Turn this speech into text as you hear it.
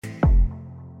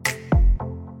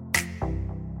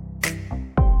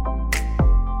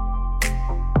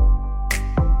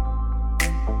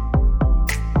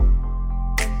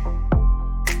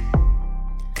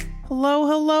Hello,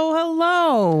 hello,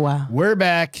 hello. We're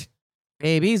back.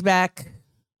 Baby's back.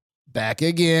 Back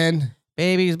again.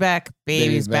 Baby's back.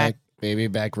 Baby's back. Baby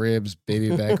back ribs.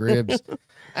 Baby back ribs.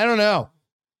 I don't know.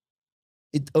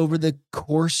 It over the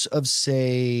course of,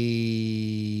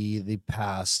 say, the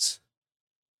past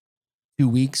 2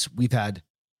 weeks, we've had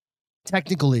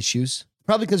technical issues.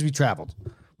 Probably because we traveled.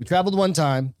 We traveled one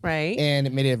time. Right. And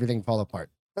it made everything fall apart.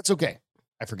 That's okay.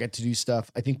 I forget to do stuff.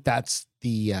 I think that's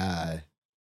the,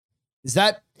 is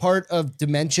that part of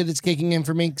dementia that's kicking in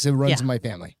for me? Because it runs in my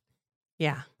family.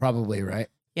 Yeah. Probably, right?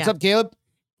 Yeah. What's up, Caleb?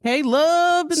 Hey,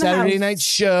 love in the Saturday house. night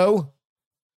show.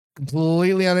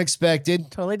 Completely unexpected.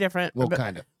 Totally different. Well, But-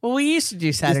 kind of. Well, we used to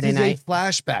do Saturday this is night. a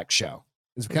flashback show.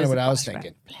 Is kind is of what a I was flashback.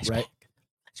 thinking, Flashback. right?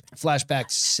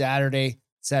 Flashback Saturday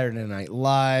Night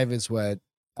Live is what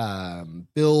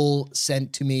Bill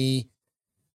sent to me.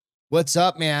 What's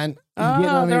up, man? You getting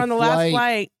Oh, they're your on the last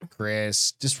flight.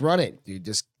 Chris, just run it, dude.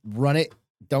 Just run it.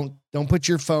 Don't put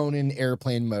your phone in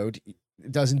airplane mode.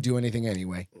 It doesn't do anything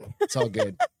anyway. It's all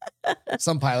good.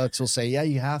 Some pilots will say, yeah,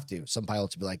 you have to. Some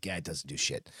pilots will be like, yeah, it doesn't do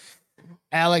shit.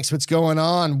 Alex, what's going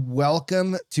on?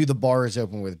 Welcome to The Bar is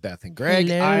Open with Beth and Greg.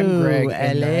 Hello, I'm Greg,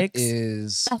 and that Alex.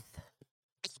 is...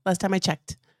 Last time I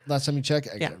checked. Last time you check,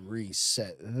 I Yeah. gotta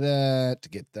reset that to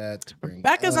get that to bring.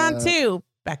 Becca's on up. too.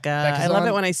 Becca. Becca's I love on.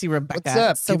 it when I see Rebecca. What's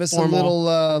up? It's so Give us formal. a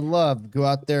little love. Go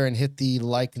out there and hit the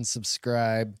like and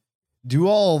subscribe. Do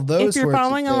all of those. If you're sorts of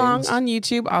following along things. on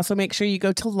YouTube, also make sure you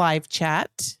go to live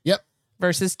chat. Yep.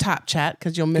 Versus top chat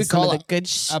because you'll miss Good some of call the out. good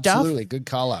stuff. Absolutely, good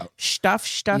call out.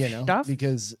 Stuff. You know,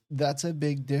 because that's a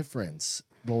big difference.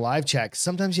 The live chat. 'Cause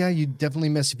sometimes, yeah, you definitely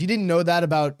miss. If you didn't know that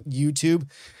about YouTube,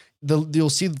 you'll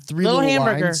see the three Little little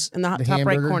hamburger lines, in the top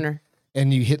hamburger, right corner.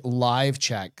 and you hit live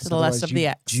chat. 'Cause To the left otherwise of the you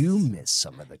X. do miss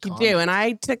some of the. You Comments. do, and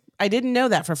I didn't know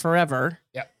that for forever.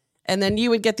 Yep. And then you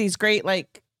would get these great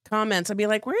like comments. I'd be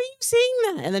like, "Where are you seeing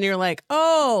that?" And then you're like,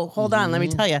 "Oh, hold on, let me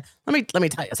Mhm. tell you. Let me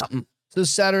tell you something." So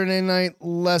Saturday night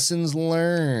lessons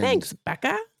learned. Thanks,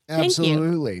 Becca. Thank you.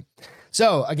 Absolutely.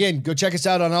 So again, go check us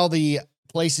out on all the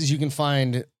places you can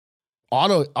find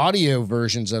audio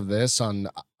versions of this on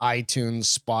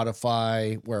iTunes,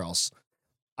 Spotify, where else?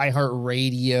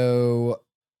 iHeartRadio,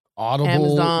 Audible, you can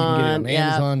get it on Amazon,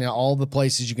 yeah. Amazon, all the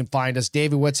places you can find us.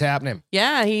 David, what's happening?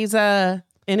 Yeah, he's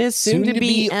in his soon to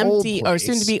be Soon-to-be-old empty or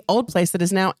soon to place. be old place that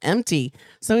is now empty.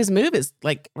 So his move is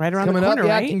like right around Coming the corner, up,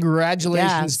 yeah, right?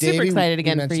 congratulations, yeah, super Davey. excited We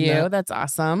again for mentioned you. that That's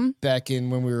awesome. back in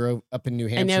when we were up in New I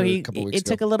Hampshire know a couple weeks it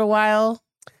ago. took a little while.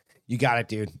 You got it,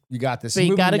 dude. You got this. But you He's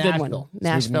moving got to a good one. He's moving to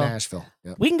Nashville. Nashville.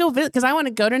 Yep. We can go visit because I want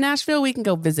to go to Nashville. We can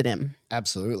go visit him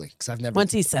Absolutely. Because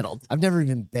once he's settled. I've never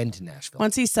even been to Nashville.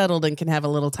 Once he's settled and can have a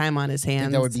little time on his I think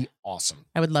hands. that would be awesome.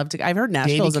 I would love to. I've heard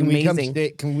Davey, Nashville is can we come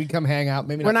amazing. can we come hang out?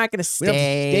 Maybe We're not. not going to We don't have to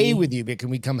stay. stay with you, but can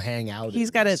we come hang out? He's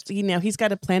at got to, least he's got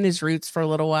to plant his roots for a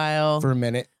little while. for a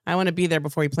minute. I want to be there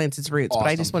before he plants his roots, but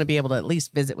I just Awesome. want to be able to at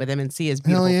least visit with him and see his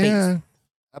beautiful Hell yeah. face.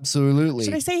 Absolutely.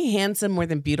 Should I say handsome more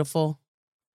than beautiful?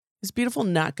 Is beautiful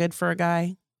not good for a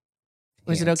guy?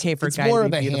 Or is it okay for a it's guy more to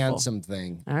of be a beautiful? handsome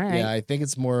thing. All right. Yeah, I think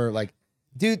it's more like,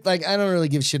 dude, like I don't really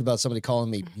give a shit about somebody calling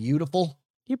me beautiful.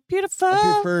 You're beautiful.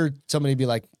 I prefer somebody to be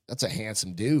like, that's a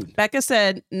handsome dude. Becca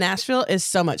said Nashville is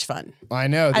so much fun. I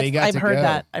know. They got I've to heard go.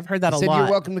 that. I've heard that They a said lot.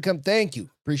 you're welcome to come. Thank you.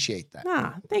 Appreciate that.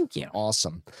 Ah, thank you.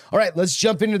 Awesome. All right, let's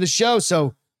jump into the show.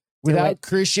 So, without it.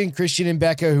 Christian and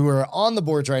Becca, who are on the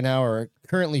boards right now, are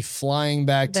currently flying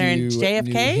back They're to in JFK,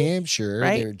 New Hampshire.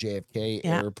 right? They're at JFK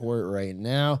Yeah. Airport right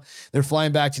now. They're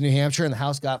flying back to New Hampshire, and the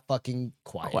house got fucking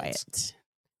quiet.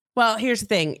 Well, here's the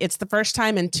thing. It's the first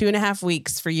time in 2.5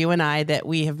 weeks for you and I that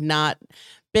we have not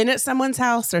been at someone's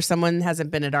house or someone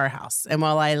hasn't been at our house. And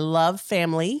while I love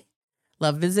family,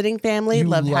 love visiting family, You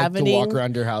love like having to walk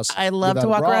around your house. I love without to a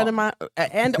walk bra. around in my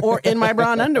or in my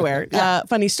bra and underwear.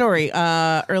 Funny story.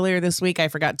 Earlier this week, I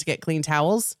forgot to get clean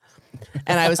towels,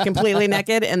 and I was completely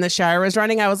naked, and the shower was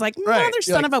running. I was like, Right. "Mother, You're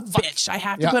son like, of a bitch! I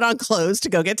have to Yeah. put on clothes to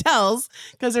go get towels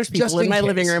because there's people Just in in my case.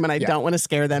 living room, and I Yeah. don't want to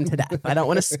scare them to death. I don't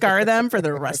want to scar them for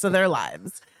the rest of their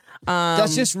lives."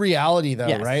 That's just reality, though,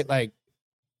 yes. right? Like,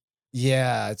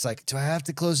 yeah, it's like, do I have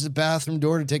to close the bathroom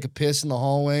door to take a piss in the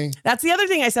hallway? That's the other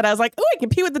thing I said. I was like, "Oh, I can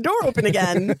pee with the door open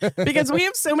again," because we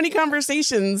have so many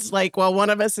conversations. Like, while one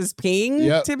of us is peeing,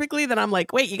 Yep. typically, then I'm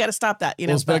like, "Wait, you got to stop that." You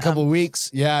know, Well, it's been a but, couple weeks.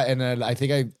 Yeah. And then I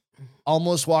think I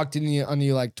almost walked on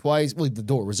you like twice. Well, the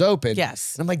door was open.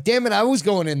 Yes. And I'm like, damn it, I was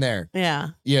going in there. Yeah.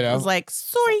 You I know, was like,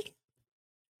 "Sorry."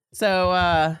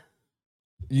 So,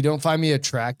 you don't find me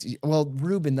attractive. Well,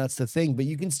 Ruben, that's the thing. But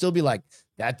you can still be like,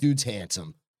 that dude's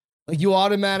handsome. Like you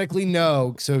automatically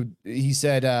know. So he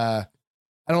said, I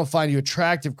don't find you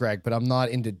attractive, Greg, but I'm not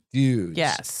into dudes.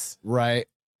 yes. Right.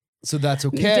 So that's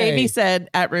okay. Davey said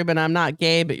at Ruben, I'm not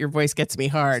gay, but your voice gets me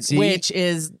hard, See? which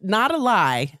is not a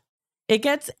lie. It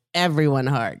gets everyone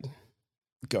hard.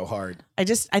 Go hard. I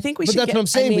think we But should that's get, what I'm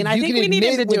saying, I mean, but I you think can we need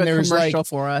him to admit do when a there's, commercial like,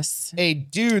 for us. A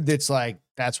dude that's like,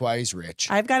 that's why he's rich.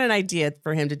 I've got an idea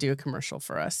for him to do a commercial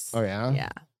for us. Oh, yeah? Yeah.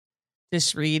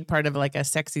 Just read part of like a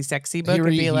sexy book and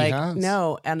already- be he like, has.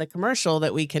 no, and the commercial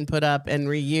that we can put up and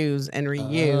reuse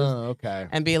Oh, okay.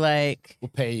 and be like, We'll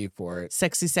pay you for it.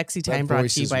 sexy That time brought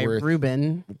voice to you is by worth-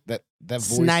 Ruben That voice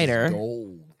Snyder. is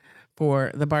gold.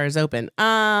 for The Bar is Open.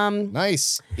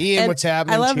 Nice. Ian, And what's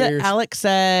happening? I love Cheers. that Alex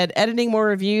said editing more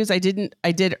reviews. I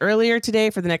did earlier today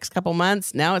for the next couple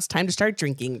months. Now it's time to start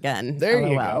drinking again. There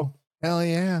you LOL. go. Hell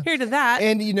yeah. Here to that.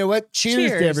 And you know what?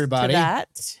 Cheers to everybody. To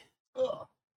that.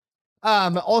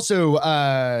 Also,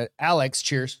 Alex,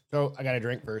 cheers. So I got to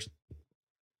drink first.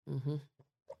 Mm-hmm.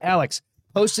 Alex,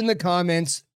 post in the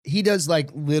comments. He does like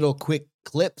little quick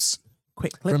clips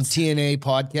Quick from clips. TNA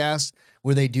podcast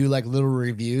where they do like little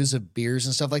reviews of beers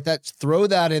and stuff like that. Throw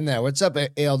that in there. What's up,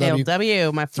 ALW?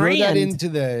 ALW, my Throw friend. that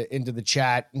into the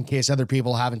chat in case other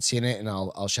people haven't seen it, and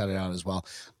I'll shout it out as well.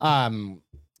 I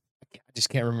just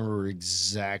can't remember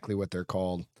exactly what they're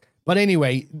called, but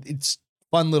anyway, it's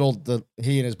fun little.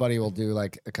 He and his buddy will do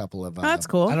like a couple of. That's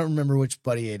cool. I don't remember which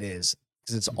buddy it is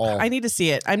because it's all I need to see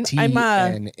it. I'm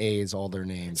TNA is all their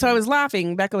names. So I was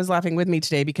laughing. Becca was laughing with me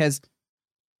today because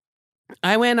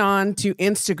I went on to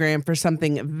Instagram for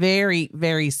something very,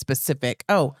 very specific.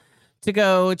 Oh, to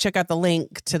go check out the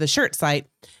link to the shirt site.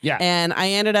 Yeah. And I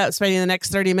ended up spending the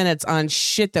next 30 minutes on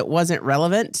shit that wasn't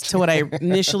relevant to what I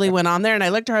initially went on there. And I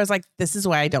looked at her, I was like, this is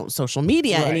why I don't social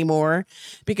media Right. anymore,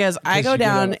 because I Because go you go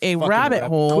down a fucking rabbit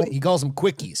hole. He calls them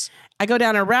quickies. I go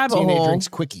down a rabbit TNA hole drinks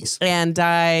quickies. and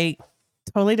I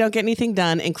totally don't get anything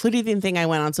done, including the thing I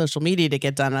went on social media to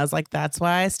get done. And I was like, that's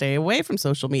why I stay away from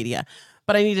social media.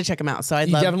 But I need to check them out. So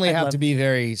You definitely have to be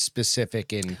very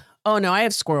specific in Oh no, I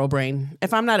have squirrel brain.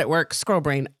 If I'm not at work, squirrel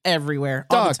brain everywhere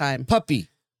all dog, the time. puppy,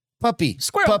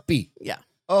 Squirrel. puppy. Yeah.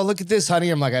 Oh, look at this,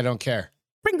 honey. I'm like, I don't care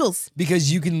Pringles.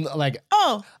 because you can like.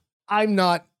 Oh, I'm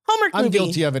not. Hallmark I'm movie.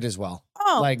 guilty of it as well.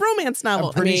 Oh, like, romance novel.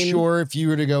 I'm pretty I mean, sure if you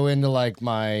were to go into like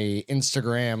my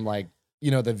Instagram, like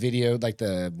the video, like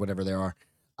the whatever there are,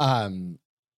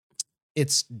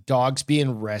 it's dogs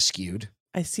being rescued.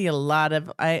 I see a lot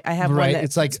of. I have right. one that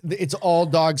It's like it's all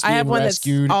dogs I being have one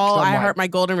rescued. that's all I'm I like, Heart My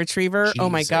Golden Retriever. Oh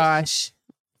my Jesus. gosh,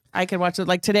 I could watch it.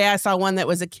 Like today, I saw one that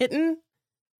was a kitten,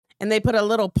 and they put a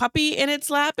little puppy in its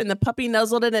lap, and the puppy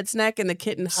nuzzled in its neck, and the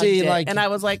kitten hugged See, it. like- And I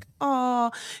was like,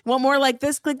 oh, one more like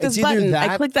this. Click this It's either button. I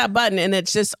that- click that button, and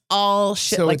it's just all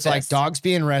shit. So like it's like this. dogs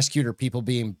being rescued or people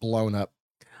being blown up.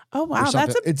 Oh wow, that's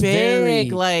something. a It's big very-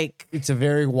 like. It's a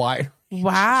very wide.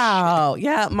 Wow.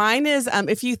 Yeah, mine is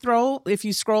if you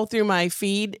scroll through my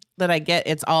feed that I get,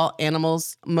 it's all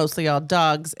animals, mostly all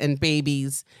dogs and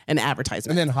babies and advertisements.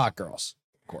 And then hot girls,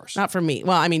 of course. Not for me.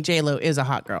 Well, I mean JLo is a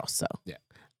hot girl, so Yeah.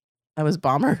 I was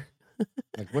bomber.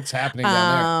 Like what's happening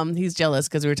down He's jealous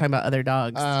because we were talking about other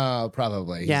dogs. there? Oh,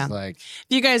 probably. Yeah. He's like, If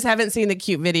you guys haven't seen the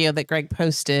cute video that Greg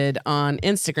posted on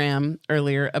Instagram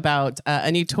earlier about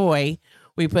a new toy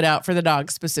we put out for the dog,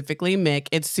 specifically Mick,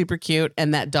 it's super cute,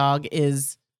 and that dog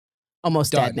is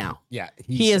almost Done. dead now. yeah.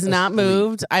 He is not asleep.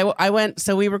 moved. I went,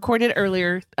 so we recorded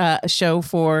earlier a show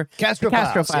for Castro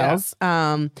Castro Files.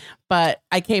 Files. But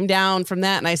I came down from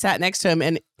that and I sat next to him,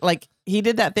 and like he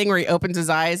did that thing where he opens his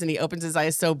eyes, and he opens his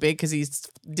eyes so big because he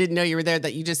didn't know you were there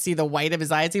that you just see the white of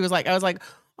his eyes. I was like,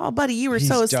 oh buddy, you were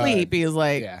so He's asleep. done. He was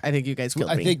like, Yeah. I think you guys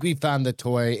killed I me. think we found the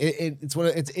toy. It's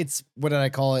what did I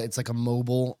call it? It's like a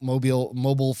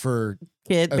mobile for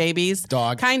Kid a babies.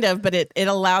 dog. Kind of, but it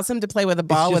allows him to play with a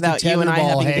ball It's just a without you and I tether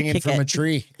ball having to hanging kick from it. a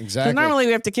tree. 'Cause Exactly. normally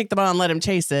we have to kick the ball and let him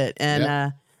chase it. And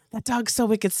Yep. that dog's so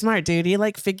wicked smart, dude. He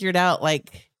like figured out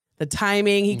like the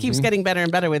timing. He keeps Mhm. getting better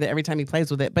and better with it every time he plays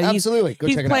with it. But Absolutely. Go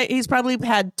check it out. he's probably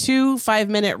had 2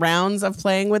 5-minute rounds of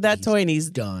playing with that He's toy, and he's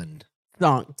Done.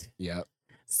 zonked. Yeah.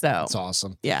 So That's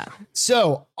awesome. yeah,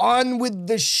 So on with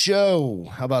the show.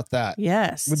 How about that?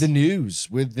 yes. With the news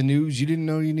you didn't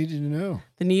know you needed to know.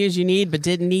 The news you need, but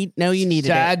didn't know you needed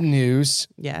Sad it. news.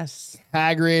 Yes.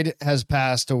 Hagrid has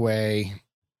passed away.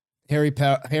 Harry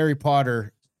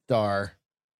Potter star.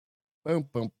 Boom,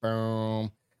 boom,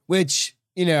 boom. Which,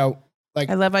 like,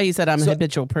 I love how you said I'm a So-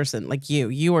 habitual person. Like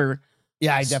you were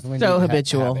yeah, I definitely so need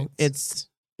habitual. habits. It's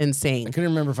I insane. couldn't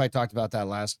remember if I talked about that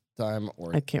last time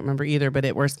or I can't remember either, but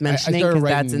it worth I mentioning started because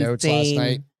writing that's notes insane. last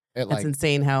night at That's like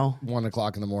insane how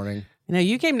 1:00 in the morning.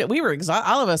 you came to, we were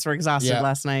all of us were exhausted Yeah.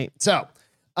 last night. So,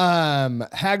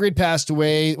 Hagrid passed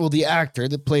away. Well, the actor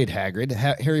that played Hagrid,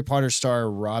 Harry Potter star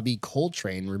Robbie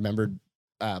Coltrane, remembered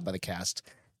by the cast.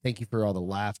 Thank you for all the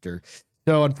laughter.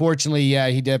 So unfortunately, yeah,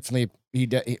 he passed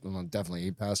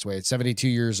away at 72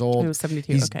 years He old. was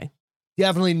 72. He's Okay.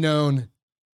 definitely known.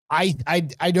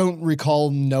 I don't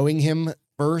recall knowing him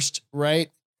first,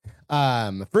 right?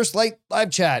 First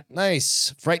live chat.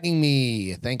 Nice. Frightening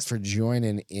Me. Thanks for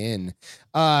joining in.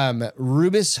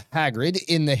 Rubus Hagrid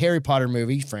in the Harry Potter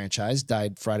movie franchise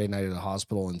died Friday night at a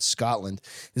hospital in Scotland.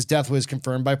 His death was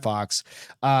confirmed by Fox.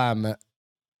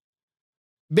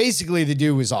 Basically the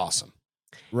dude was awesome,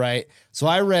 right? So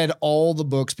I read all the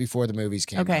books before the movies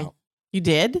came out. You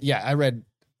did? Yeah, I read.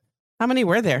 How many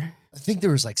were there? I think there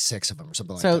was like 6 of them or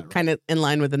something like So that. kind of in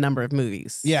line with the number of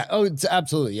movies. Yeah. Oh, it's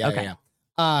absolutely. Yeah. Okay. Yeah.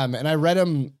 And I read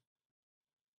them.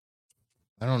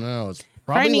 I don't know. It's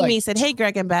probably Frightening like, Me said, "Hey,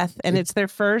 Greg and Beth," and it's their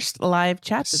first live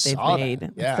chat that they've saw that.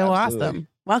 made. Yeah, So absolutely. awesome!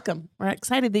 Welcome. We're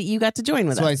excited that you got to join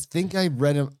with So us. I think I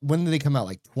read them. When did they come out?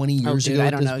 Like 20 years dude, ago. I at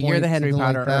don't this know. You're point, the Henry something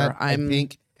like Potter, that, or I'm- I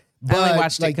think. I only But,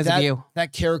 watched it like, because of you.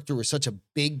 That character was such a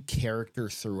big character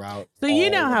throughout. So you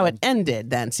know all how of it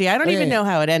ended then. See, I don't Oh, yeah, even yeah. know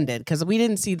how it ended because we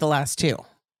didn't see the last two.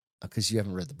 because you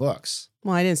haven't read the books.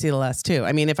 Well, I didn't see the last two.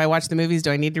 I mean, if I watch the movies,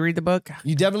 do I need to read the book?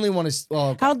 You definitely want to. Well,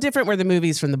 okay. How different were the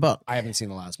movies from the book? I haven't seen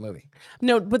the last movie.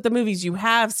 No, but the movies you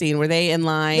have seen, were they in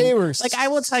line? They were Like, I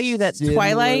will tell you that similar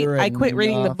Twilight, I quit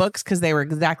reading the enough. books because they were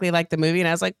exactly like the movie. And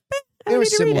I was like, I They don't were need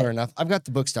to read similar it. enough. I've got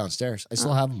the books downstairs. I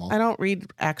still have them all. I don't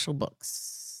read actual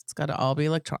books. It's got to all be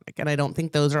electronic. And I don't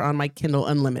think those are on my Kindle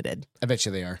Unlimited. I bet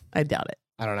you they are. I doubt it.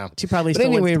 I don't know. She probably But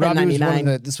still anyway, wants Robbie was one of $10.99.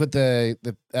 the. This is what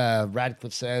the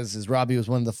Radcliffe says is Robbie was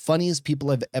one of the funniest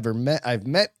people I've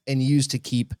met and used to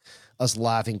keep us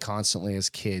laughing constantly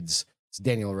as kids.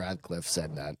 Daniel Radcliffe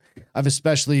said that. I've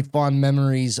especially fond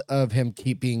memories of him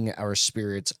keeping our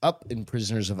spirits up in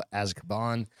Prisoners of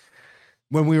Azkaban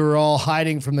when we were all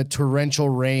hiding from the torrential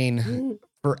rain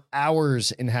for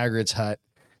hours in Hagrid's hut,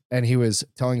 and he was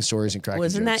telling stories and cracking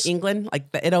Wasn't jokes. that England? Like,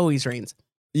 it always rains.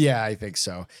 Yeah, I think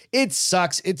so. It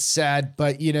sucks. It's sad,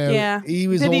 but you know, Yeah. he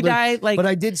was Did older. he die like but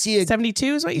I did see a 72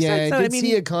 is what you yeah, said? So, I did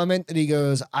see a comment that he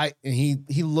goes, and he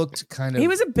looked kind of he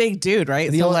was a big dude,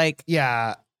 right? the So old- like,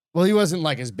 yeah. Well, he wasn't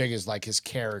like as big as like his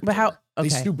character. but how, they okay.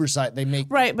 supersize they make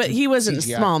Right, but he wasn't a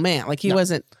CGI. small man. Like he No.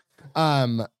 wasn't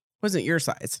no. your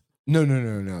size.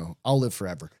 No. I'll live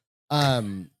forever.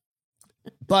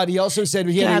 But he also said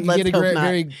he God, had let's a hope very, not.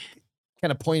 very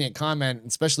kind of poignant comment,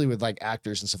 especially with like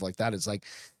actors and stuff like that. It's like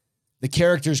the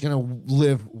character's gonna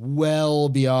live well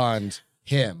beyond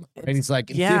him. And he's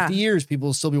like, in Yeah. 50 years, people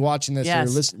will still be watching this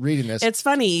Yes. or reading this. It's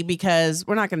funny because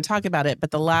we're not going to talk about it, but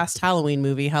the last Halloween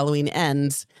movie, Halloween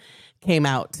Ends, came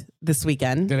out this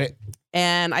weekend. Did it?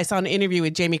 And I saw an interview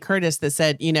with Jamie Curtis that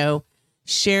said, you know,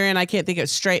 Sharon, I can't think of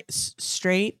straight,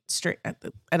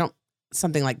 I don't,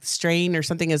 something like Strain or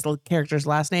something is the character's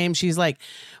last name. She's like,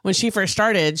 when she first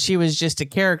started, she was just a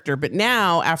character. But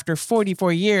now, after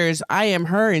 44 years, I am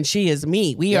her and she is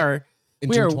me. We Yep. are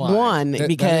Intertwined. one That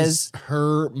because is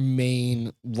her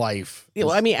main life. well,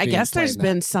 is I mean, I being guess played there's in that.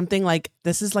 been something like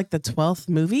this is like the 12th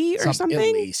movie or something.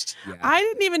 At least. Yeah. I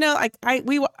didn't even know. Like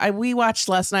we watched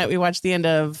last night. We watched the end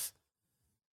of,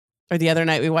 or the other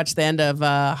night we watched the end of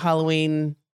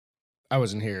Halloween I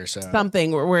wasn't here, so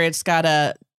something where it's got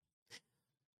a.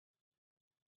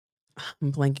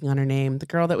 I'm blanking on her name. The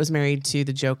girl that was married to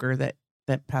the Joker that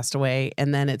passed away,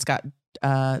 and then it's got.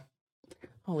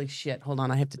 Holy shit! Hold on,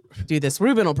 I have to do this.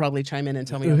 Ruben will probably chime in and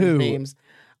tell me all Who? these names.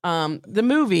 The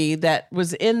movie that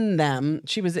was in them,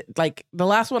 she was like the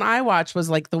last one I watched was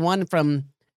like the one from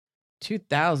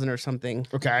 2000 or something.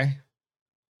 okay.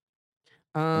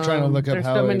 I'm trying to look up there's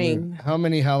so Halloween. many. How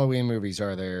many Halloween movies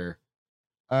are there?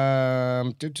 I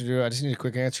just need a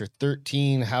quick answer.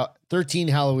 13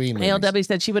 Halloween movies. ALW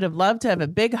said she would have loved to have a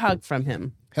big hug from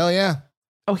him. Hell yeah.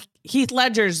 Oh, Heath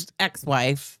Ledger's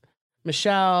ex-wife,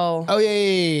 Michelle. Oh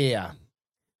yeah.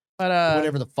 But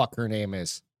Whatever the fuck her name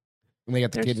is. When they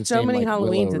got the kid there's that's so named, many like,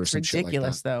 Halloweens, Willow or it's some shit like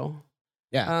ridiculous that. though.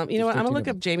 Yeah. You know what? I'm gonna there's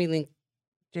look 13 of up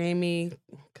Jamie,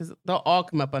 because they'll all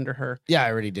come up under her. Yeah,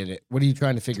 I already did it. What are you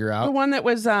trying to figure The out? one that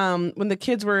was when the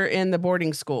kids were in the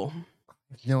boarding school.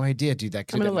 No idea, dude. That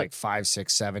could I'm have gonna been look. like 5,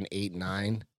 6, 7, 8,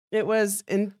 9. It was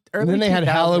in early. And then they had 2000s.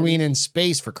 Halloween in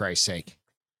space, for Christ's sake.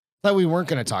 Thought we weren't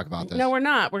going to talk about this. No, we're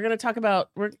not. We're gonna talk about.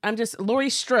 Laurie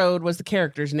Strode was the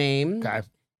character's name, Okay.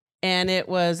 and it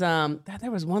was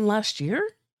there was one last year.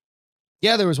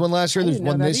 Yeah, there was one last year. I There's didn't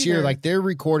know one that this year. either. Like they're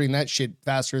recording that shit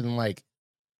faster than like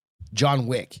John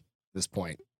Wick at this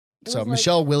point. It So was like-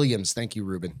 Michelle Williams, thank you,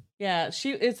 Ruben. Yeah,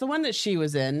 it's the one that she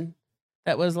was in.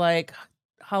 That was like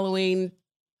Halloween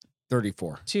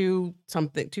 34. to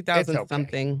something 2000 okay.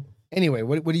 something. Anyway,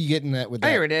 what are you getting at with Oh,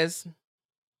 that? here it is.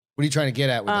 What are you trying to get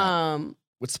at with that? Um,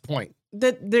 What's the point?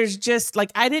 that there's just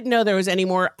like I didn't know there was any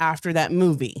more after that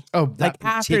movie. Oh, Like that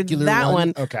after particular that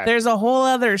one, Okay, there's a whole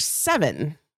other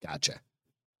 7. gotcha.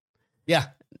 Yeah,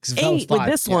 'cause that was 8 with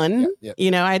 5. this Yeah, one. yeah.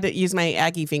 You know, I had to use my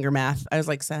Aggie finger math. I was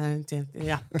like 7, 10,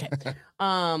 yeah, okay.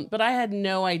 But I had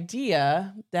no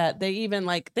idea that they even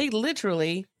like they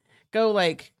literally go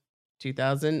like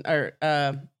 2000 or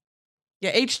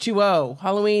H2O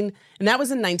Halloween, and that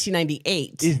was in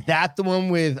 1998. Is that the one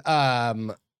with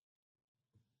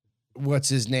what's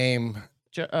his name?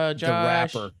 Josh,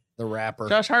 The rapper.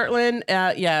 Josh Hartland,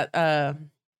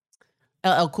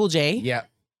 LL Cool J, Yeah.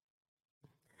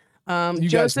 You guys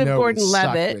Joseph know we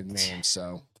suck Gordon-Levitt. with names,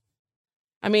 so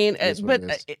I mean, It is what but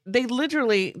it is. they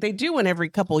literally they do one every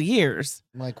couple years.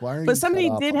 I'm like, why are you? But somebody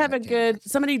cut off did on have a that camera? good.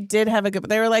 Somebody did have a good.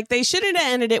 They were like they shouldn't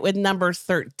have ended it with number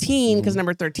 13 because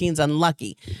number 13's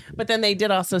unlucky. But then they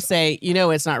did also say, you know,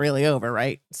 it's not really over,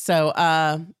 right? So,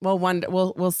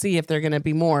 we'll see if they're going to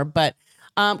be more. But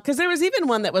because there was even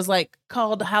one that was like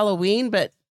called Halloween,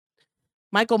 but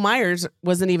Michael Myers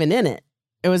wasn't even in it.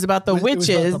 It was about the It was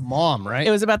witches. about the mom, right?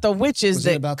 It was about the witches Was it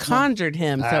that about the mom? conjured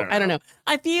him. I So don't I don't know.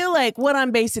 I feel like what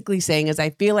I'm basically saying is I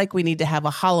feel like we need to have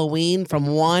a Halloween from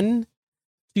 1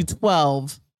 to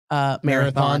 12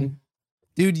 marathon.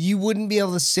 Dude, you wouldn't be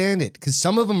able to stand it because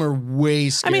some of them are way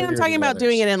scarier. I mean, I'm talking about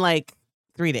doing it in like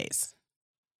 3 days.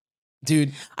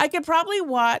 Dude, I could probably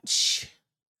watch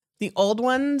the old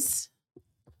ones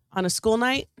on a school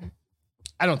night,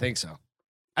 I don't think so.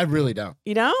 I really don't.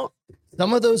 you know?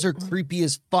 Some of those are creepy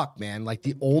as fuck, man. Like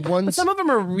the old ones. But some of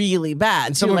them are really bad.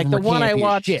 and Too. some of Like them the are one I campy as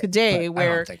watched shit, today but I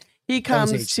don't where think- he that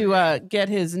was comes to get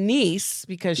his niece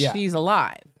because Yeah. she's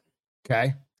alive.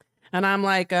 Okay. And I'm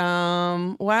like,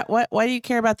 why do you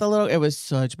care about the little? It was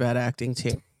such bad acting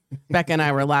too. Becca and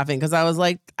I were laughing because I was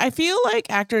like, I feel like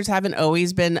actors haven't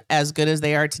always been as good as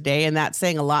they are today, and that's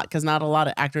saying a lot because not a lot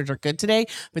of actors are good today.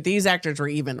 But these actors were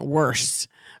even worse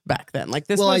back then. Like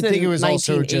this. Well, was I think in it was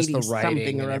also just the 1980 writing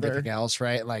something and or other. everything else,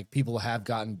 right? Like people have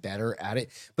gotten better at it.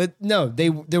 But no,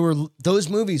 those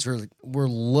movies were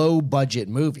low budget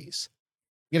movies.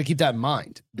 You got to keep that in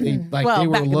mind. They Well, they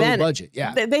were back low then, budget.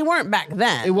 Yeah. They weren't back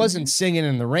then. It wasn't Singing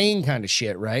in the Rain kind of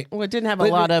shit, right? Well, it didn't have But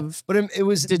a lot of But it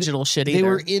was digital shit They either.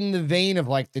 were in the vein of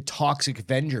like the Toxic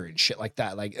Avenger and shit like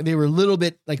that. Like they were a little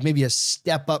bit like maybe a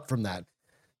step up from that,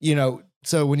 you know.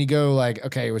 So when you go like,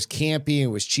 okay, it was campy, it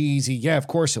was cheesy. Yeah, of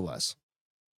course it was.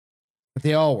 But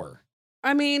they all were.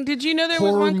 I mean, did you know there was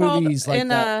Horror one called movies like in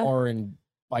that are in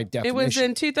by definition. it was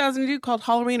in 2002 called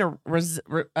Halloween or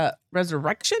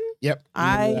Resurrection? Yep.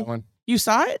 I remember that one. You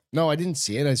saw it? No, I didn't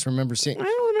see it. I just remember seeing I it.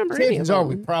 don't remember any of Chances are them.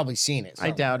 we've probably seen it.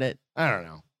 I so. doubt it. I don't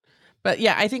know. But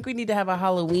yeah, I think we need to have a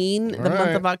Halloween the All month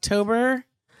right. of October.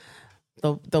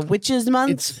 The witches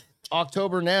month. It's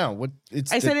October now. What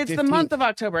it's I said it's the 15th. month of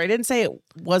October. I didn't say it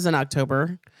wasn't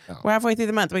October. Oh. We're halfway through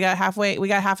the month. We got half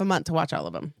a month to watch all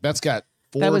of them. That's got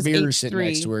That 4 was beers sitting H3.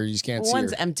 next to her. You just can't see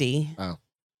One's her. empty.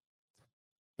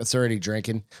 That's already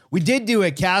drinking. We did do a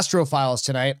Castro Files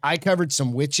tonight. I covered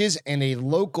some witches and a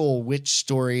local witch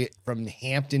story from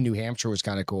Hampton, New Hampshire was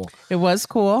kind of cool. It was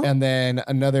cool. And then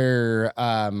another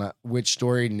witch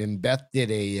story. And then Beth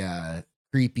did a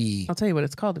creepy I'll tell you what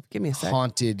it's called. Give me a sec.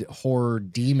 haunted horror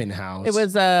demon house. It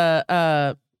was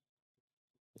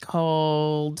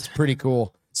called pretty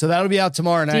cool. So that'll be out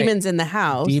tomorrow night. Demons in the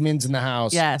House. Demons in the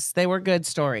House. Yes, they were good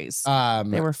stories.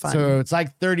 They were fun. So it's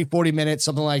like 30, 40 minutes,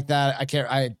 something like that.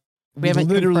 We haven't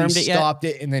literally confirmed it yet. stopped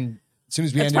it. And then as soon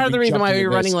as we That's ended, part of the reason jumped why we into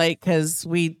were running this. late because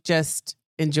we just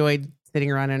enjoyed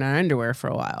sitting around in our underwear for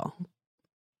a while.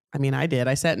 I mean, I did.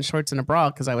 I sat in shorts and a bra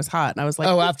because I was hot, and I was like,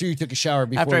 oh, after you took a shower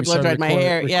before After I we started blow-dried my recording,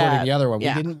 hair, recording yeah. the other one.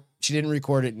 Yeah. She didn't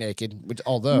record it naked, which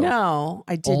although no,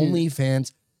 I didn't.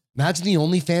 OnlyFans. Imagine the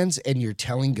OnlyFans and you're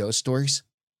telling ghost stories.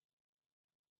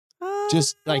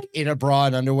 Just like in a bra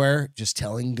and underwear, just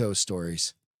telling ghost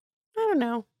stories. I don't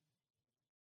know.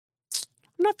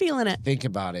 I'm not feeling it. Think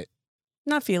about it.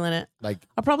 Not feeling it. Like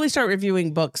I'll probably start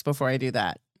reviewing books before I do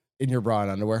that. in your bra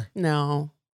and underwear.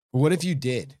 No, What if you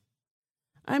did?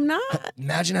 I'm not.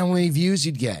 Imagine how many views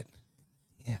you'd get.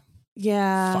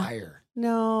 Yeah. Fire.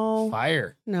 No.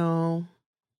 Fire. No.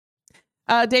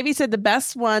 Davey said the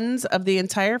best ones of the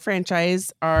entire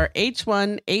franchise are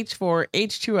H1, H4,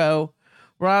 H2O,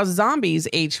 Raw Zombies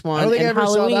H1, I don't think I and ever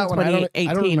saw Halloween that one. I don't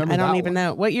 2018. remember I don't that even one.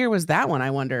 know. What year was that one, I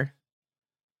wonder?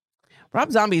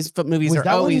 Rob Zombie's movies Was are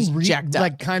that one always jacked up.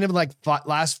 like kind of like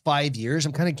last 5 years?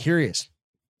 I'm kind of curious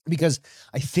because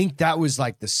I think that was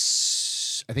like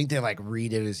I think they like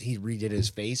he redid his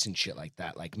face and shit like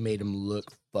that, like made him look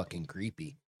fucking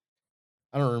creepy.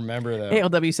 I don't remember though.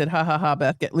 ALW said, ha ha ha,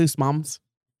 Beth, get loose, moms.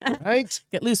 Right?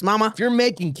 Get loose, mama. If you're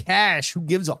making cash, who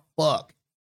gives a fuck?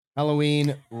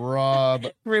 Halloween, Rob.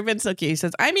 Ruben Silky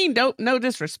says, I mean, no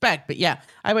disrespect, but yeah,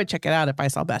 I would check it out if I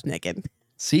saw Beth naked.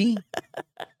 See?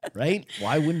 Right?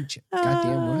 Why wouldn't you?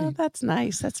 Goddamn right. That's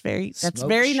nice. That's very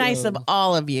Smoke nice of show.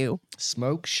 all of you.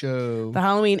 Smoke show. The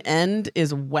Halloween end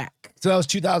is whack. So that was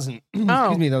 2000. Oh,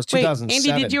 Excuse me, that was wait,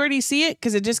 2007. Andy, did you already see it?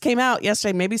 Because it just came out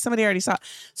yesterday. Maybe somebody already saw it.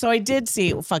 So I did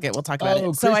see. Fuck it, we'll talk about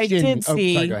it. So I did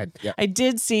see. Sorry, go ahead. Yeah. I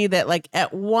did see that, like,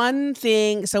 at one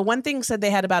thing. So one thing said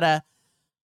they had about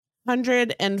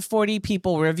 140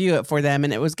 people review it for them,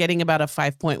 and it was getting about a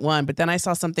 5.1. But then I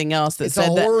saw something else that It's said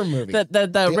a horror movie.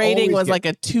 the rating was get- like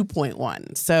a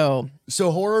 2.1. So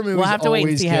horror movies. we'll have to wait and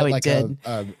always see how get it like did.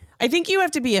 I think you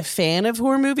have to be a fan of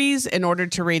horror movies in order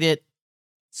to rate it.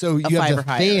 So you 5 have or the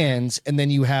higher. fans, and then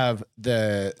you have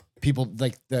the people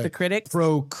like The the critics.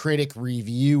 pro critic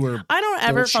reviewer. I don't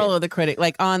ever bullshit. follow the critic.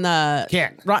 Like on the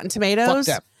Can't. Rotten Fuck Tomatoes.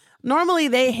 them. Normally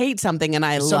they hate something and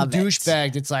I Some love it.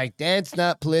 douchebag that's like, that's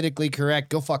not politically correct.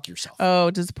 Go fuck yourself.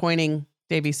 Oh, disappointing,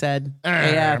 Davey said.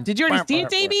 Yeah. Did you already see it,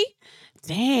 Davey?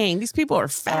 Dang, these people are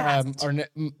fast. Our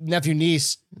nephew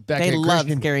niece, Becca They love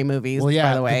Christian. scary movies, Well,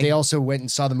 yeah, by the but way. they also went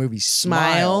and saw the movie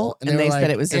Smile, and were they said like,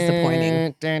 it was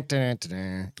disappointing.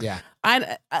 Yeah.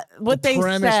 What The they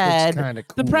premise looks said, kinda the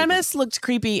cool, premise looked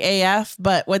creepy AF,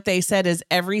 but what they said is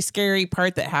every scary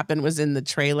part that happened was in the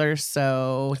trailer.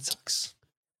 So It sucks.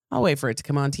 I'll wait for it to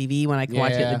come on TV when I can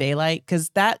watch it in Yeah. the daylight, because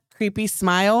that creepy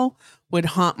smile would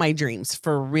haunt my dreams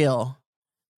for real.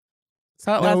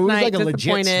 Saw it No, last it was night. like a legit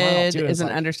smile, Disappointed too. It's is an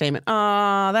like- understatement.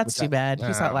 Oh, that's What's too that? bad.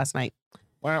 He saw it Oh. last night.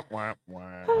 Wah, wah,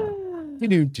 wah.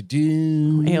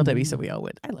 Do-do-do-do. ALW said we all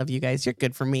would. I love you guys. You're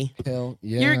good for me. Hell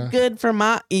yeah. You're good for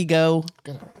my ego.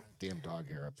 Got a damn dog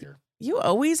hair up here. You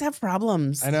always have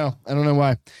problems. I know. I don't know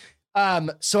why.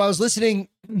 So I was listening.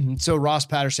 So Ross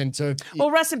Patterson. So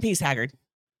Well, rest in peace, Haggard.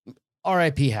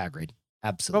 R.I.P. Hagrid.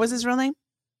 Absolutely. What was his real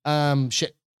name?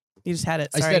 Shit. You just had it.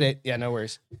 I Sorry. said it. Yeah, no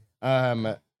worries.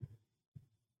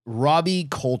 Robbie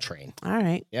Coltrane. All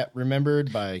right. Yeah,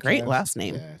 remembered by Great Kev. last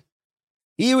name. Yeah.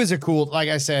 He was a cool, like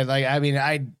I said, like I mean,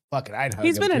 I'd hug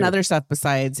He's him been in too. other stuff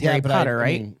besides Yeah, Harry but Potter, I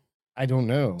right? mean, I don't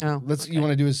know. Oh, Let's. okay. You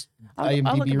want to do his I'll look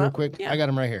IMDb him real up. quick? Yeah. I got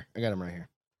him right here.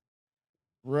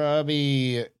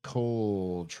 Robbie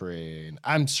Coltrane.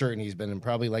 I'm certain he's been in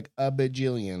probably like a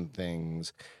bajillion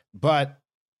things, but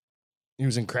he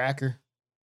was in Cracker.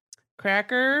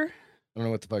 Cracker. I don't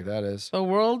know what the fuck that is. The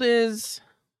world is.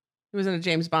 He was in a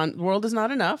James Bond. The World Is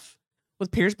Not Enough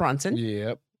with Pierce Bronson.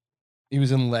 Yep. He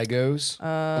was in Legos.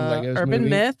 Legos Urban movie.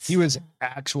 Myths. He was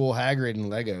actual Hagrid in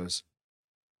Legos.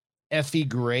 Effie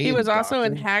Gray. He was also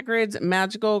in Doctor. Hagrid's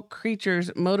Magical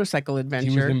Creatures Motorcycle Adventure.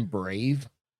 He was in Brave.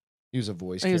 He was a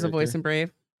voice. He was a voice character. in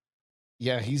Brave.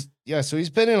 Yeah, so he's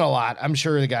been in a lot. I'm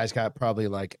sure the guy's got probably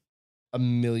like a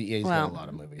million. Yeah, he's Well, got a lot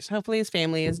of movies. Hopefully his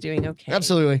family is doing okay.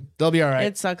 Absolutely. They'll be all right.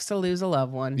 It sucks to lose a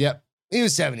loved one. Yep. He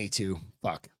was 72.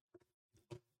 Fuck.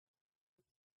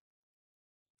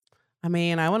 I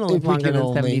mean, I want to live If we longer can than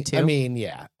only- 72. I mean,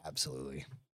 yeah, absolutely.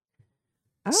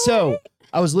 All So right.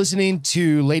 I was listening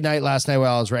to late night last night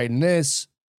while I was writing this,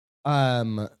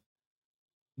 writing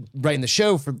the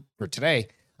show for today.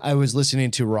 I was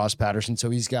listening to Ross Patterson. So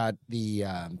he's got the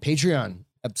Patreon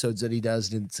episodes that he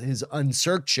does. And it's his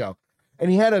Uncirced show. And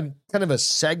he had a kind of a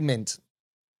segment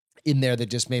in there that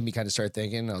just made me kind of start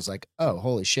thinking. I was like, oh,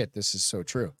 holy shit, this is so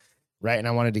true. Right. And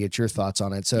I wanted to get your thoughts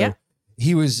on it. So Yeah.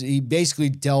 he basically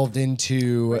delved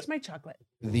into Where's my chocolate?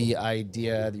 the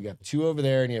idea that you got two over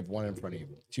there and you have one in front of you,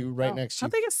 two right Oh, next to How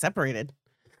you. they get separated?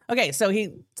 Okay, so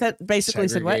he said basically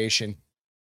said what? Segregation.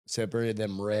 Separated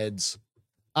them reds.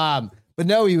 But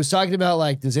no, he was talking about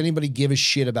like, does anybody give a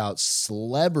shit about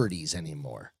celebrities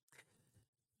anymore?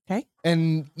 Okay.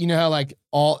 And you know how like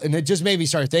and it just made me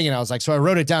start thinking. I was like, so I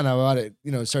wrote it down. I want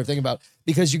to, start thinking about,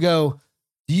 because you go,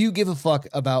 do you give a fuck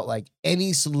about like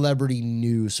any celebrity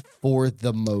news for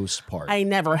the most part? I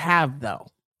never have though.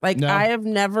 Like No? I have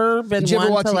never been Did you ever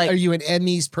one watch? to like. Are you an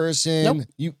Emmys person? Nope.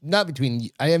 You not between.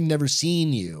 I have never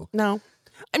seen you. No,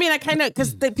 I mean I kind of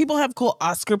because people have cool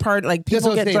Oscar part. Like That's people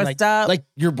what I'm get saying, dressed up. Like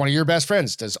you're one of your best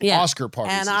friends does Yeah. Oscar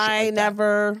parties, and shit I like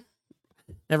that.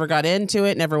 never got into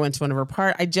it. Never went to one of her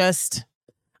part. I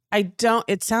don't.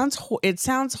 It sounds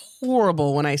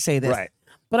horrible when I say this, Right.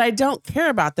 but I don't care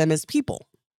about them as people.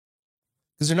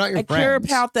 Because they're not your I friends. care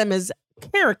about them as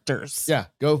characters. Yeah,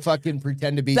 go fucking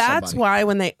pretend to be That's somebody. why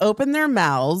when they open their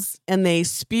mouths and they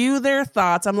spew their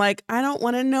thoughts, I'm like, I don't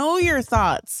want to know your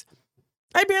thoughts.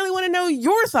 I barely want to know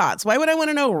your thoughts. Why would I want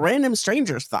to know random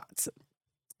strangers' thoughts?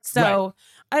 So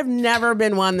I've never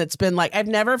been one that's been like, I've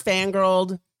never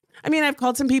fangirled. I mean, I've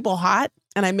called some people hot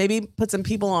and I maybe put some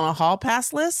people on a hall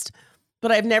pass list,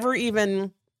 but I've never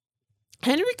even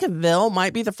Henry Cavill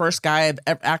might be the first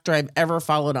actor I've ever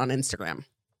followed on Instagram.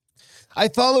 I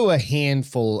follow a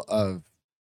handful of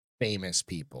famous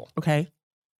people, Okay.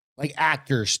 like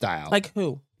actor style. Like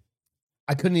who?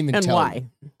 I couldn't even And tell why?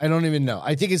 you. I don't even know.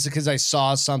 I think it's because I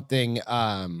saw something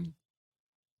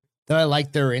that I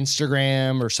liked their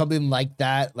Instagram or something like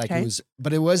that. Like Okay. it was,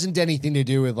 but it wasn't anything to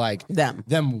do with like Them.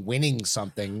 winning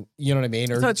something. You know what I mean?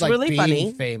 Or So it's like really being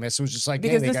funny famous. It was just like,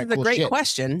 Because hey, they this got is a cool great shit.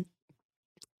 question.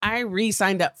 I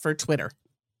re-signed up for Twitter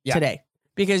Yeah. today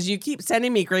because you keep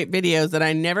sending me great videos that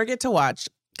I never get to watch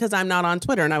because I'm not on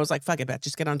Twitter. And I was like, fuck it, Beth,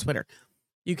 just get on Twitter.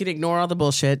 You can ignore all the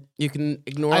bullshit. You can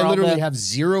ignore I all literally the... have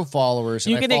 0 followers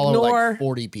and You I can follow ignore- like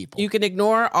 40 people. You can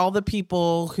ignore all the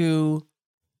people who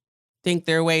think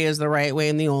their way is the right way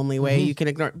and the only way. Mhm. You can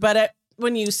ignore... But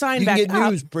when you sign You can back get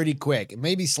up... news pretty quick. It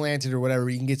may be slanted or whatever.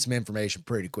 You can get some information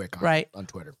pretty quick on, Right. on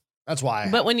Twitter. That's why.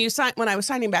 But when I was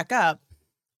signing back up,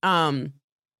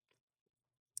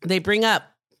 they bring up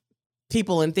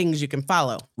people and things you can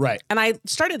follow. right. And I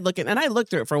started looking, and I looked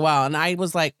through it for a while, and I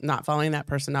was like, not following that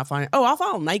person, not following. Oh, I'll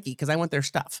follow Nike because I want their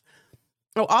stuff.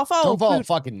 Oh, I'll follow Don't follow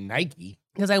fucking Nike.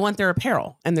 because I want their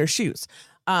apparel and their shoes.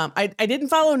 I didn't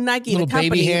follow Nike, Little the company.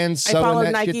 baby hands I sewing followed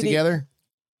that Nike shit together.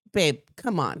 Babe,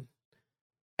 come on.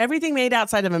 Everything made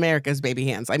outside of America is baby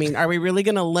hands. I mean, are we really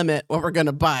going to limit what we're going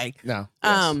to buy? No.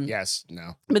 Yes. Um, Yes.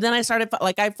 No. But then I started,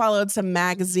 I followed some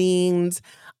magazines.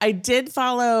 I did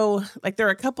follow, there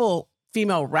are a couple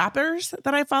female rappers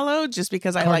that I followed just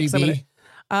because I Cardi like some B.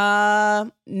 of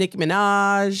the, Nicki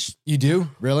Minaj. You do?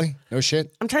 Really? No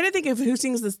shit? I'm trying to think of who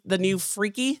sings the new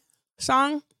Freaky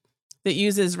song that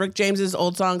uses Rick James's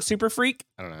old song Super Freak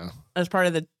I don't know. as part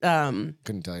of the,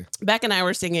 Couldn't tell you. Beck and I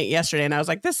were singing it yesterday and I was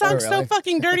like, this song's really? so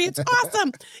fucking dirty. It's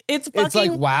awesome. It's fucking It's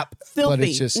like WAP, filthy. but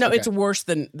it's just no, okay. it's worse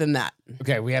than that.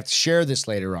 Okay, we have to share this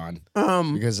later on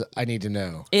because I need to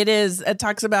know. It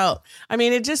talks about,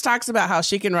 it just talks about how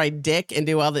she can ride dick and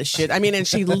do all this shit. And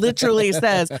she literally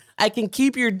says, I can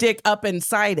keep your dick up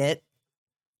inside it.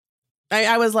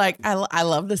 I was like, I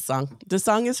love this song. This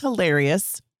song is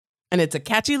hilarious and it's a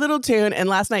catchy little tune. And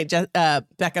last night,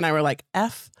 Beck and I were like,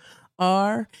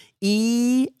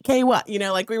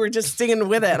 FREKY, we were just singing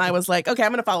with it. And I was like, okay,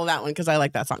 I'm going to follow that one because I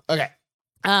like that song. Okay.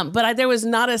 But there was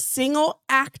not a single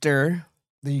actor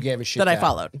Then you gave a shit that I down.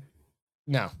 followed.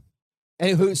 No.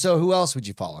 And who else would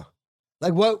you follow?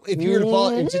 Like what if you were to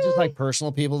follow it's just like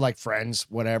personal people, like friends,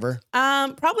 whatever?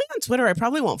 Probably on Twitter. I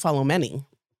probably won't follow many.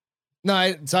 No,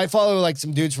 I follow like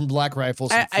some dudes from Black Rifle.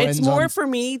 Some friends It's more on- for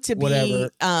me to be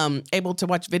whatever. able to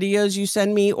watch videos you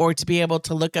send me or to be able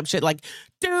to look up shit like,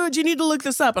 dude, you need to look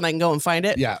this up and I can go and find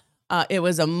it. Yeah, It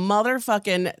was a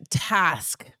motherfucking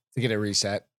task. to get it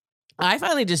reset. I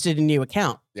finally just did a new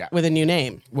account Yeah. with a new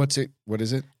name What's it? What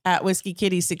is it? at Whiskey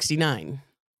Kitty 69.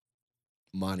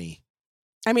 Money.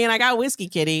 I got Whiskey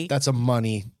Kitty That's a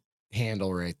money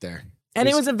handle right there. and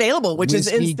it was available, which is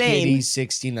Whiskey insane. Kitty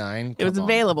 69. It was Come on.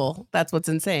 available. That's what's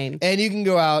insane. And you can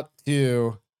go out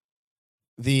to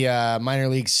the minor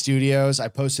league studios. I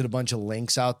posted a bunch of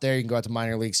links out there. You can go out to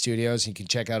minor league studios. And you can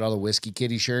check out all the Whiskey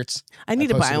Kitty shirts. I need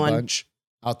to posted buy a one. bunch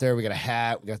out there. We got a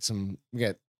hat. We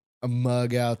got a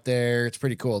mug out there. It's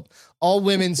pretty cool. All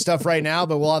women stuff right now,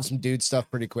 but we'll have some dude stuff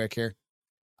pretty quick here.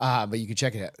 But you can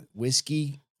check it out.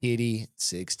 Whiskey Kitty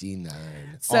 69.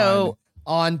 So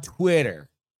on Twitter.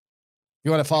 If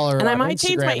you want to follow her, and I on might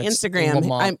change my it's Instagram.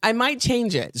 Lamont. I might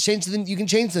change it. You can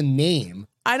change the name.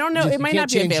 I don't know. Just- It you might can't not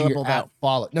be change your available at though.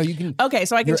 follow. No, you can. Okay,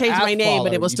 so I can your change at my name, but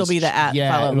follow, it will you still just- be the at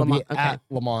yeah, follow. it'll be Lamont. Okay. at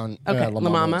Lamont. Okay,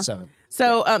 Lamont Lamama. 07.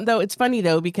 So, though it's funny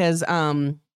though because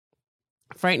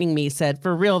Frightening Me said,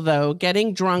 for real though,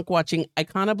 getting drunk watching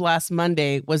Iconoblast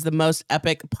Monday was the most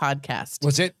epic podcast.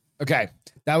 Was it? Okay,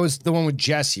 that was the one with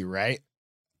Jesse, right?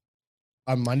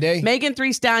 On Monday. Megan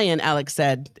Three Stallion, Alex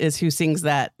said, is who sings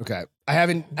that. Okay,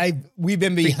 we've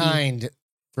been behind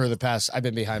for the past. I've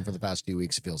been behind for the past 2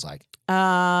 weeks. It feels like.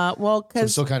 Well, So I'm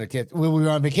because still kind of kid. We were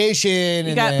on vacation.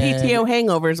 you and got then- PTO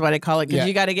hangover is what I call it, because Yeah.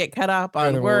 you got to get cut up and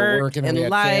on then we were work working and we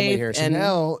had family life. here. So And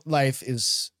now life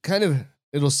is kind of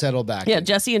it'll settle back. yeah, in.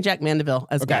 Jesse and Jack Mandeville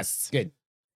as Okay, guests. good.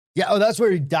 Yeah. Oh, that's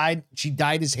where he died. She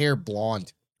dyed his hair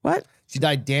blonde. What? She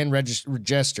dyed Dan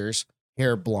Register's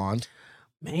hair blonde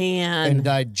Man, and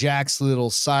dyed Jack's little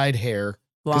side hair.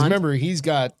 Because blonde, remember, he's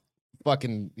got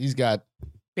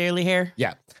barely hair,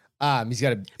 he's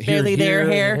got a Barely there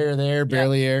hair. hair there,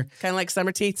 barely hair. kind of like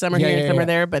summer teeth, summer Yeah, here, yeah, summer yeah.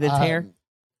 there, but it's hair.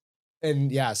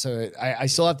 And yeah, so I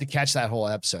still have to catch that whole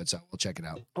episode, so we'll check it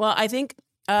out. Well, I think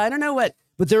I don't know what.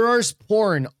 But there is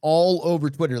porn all over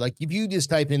Twitter. Like if you just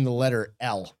type in the letter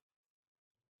L,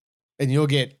 and you'll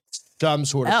get some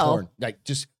sort of L? porn. Like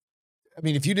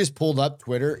if you just pulled up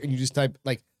Twitter and you just type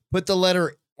put the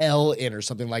letter hell in or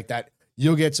something like that,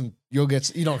 you don't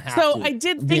have to. So I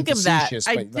did I'm being think of that. facetious,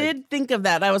 I but, like, did think of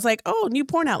that. I was like, oh, new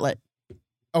porn outlet.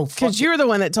 oh, fuck Because you're the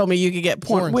one that told me you could get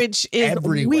porn, Porn's which is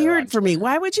everywhere on weird for me. Twitter.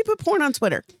 Why would you put porn on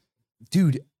Twitter?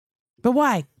 dude. But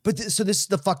why? But so this is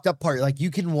the fucked up part. Like,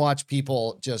 you can watch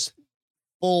people just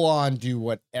full on do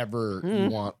whatever you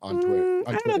want on Twitter.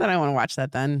 I don't know that I want to watch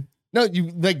that then. No,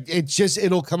 you like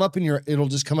it'll come up it'll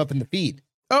just come up in the feed.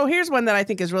 Oh, here's one that I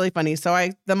think is really funny. So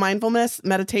the Mindfulness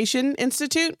Meditation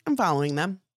Institute, I'm following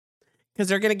them because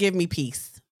they're going to give me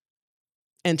peace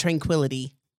and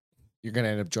tranquility. You're gonna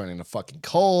end up joining a fucking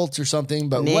cult or something,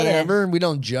 but Nah. whatever. We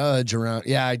don't judge around.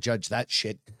 Yeah, I judge that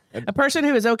shit. A person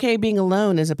who is okay being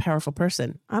alone is a powerful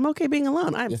person. I'm okay being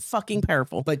alone. I'm fucking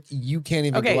powerful. But you can't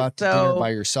even Okay, go out to dinner so-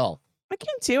 by yourself. I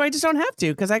can too. I just don't have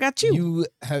to because I got you.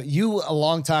 You a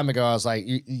long time ago, I was like,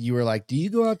 you were like, do you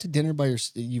go out to dinner by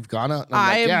yourself? You've gone out. And I'm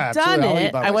like, I've yeah, done absolutely. I'll eat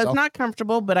it. by I was myself. not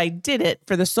comfortable, but I did it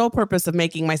for the sole purpose of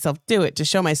making myself do it to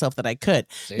show myself that I could.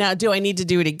 See? Now, do I need to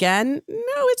do it again? No,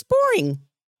 it's boring.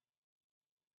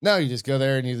 No, you just go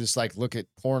there and you just like look at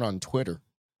porn on Twitter.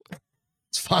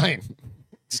 It's fine.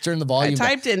 Just turn the I volume down.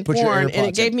 typed in Put your porn and AirPods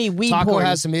it gave in. me weed Taco porn.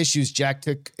 has some issues. Jack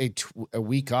took a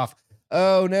week off.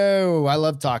 Oh no, I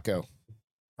love Taco.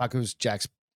 Taco's Jack's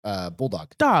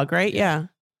bulldog. Dog, right? Yeah.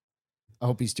 I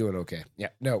hope he's doing okay. Yeah,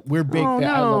 no, we're big. Oh,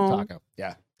 I love no. Taco.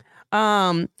 Yeah,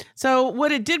 So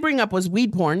what it did bring up was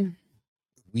weed porn.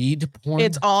 weed porn.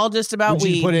 It's all just about What'd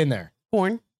you weed put in there?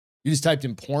 porn. You just typed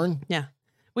in porn.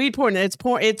 Weed porn. It's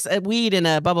porn. It's a weed in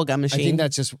a bubblegum I machine. think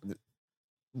that's just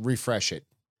refresh it.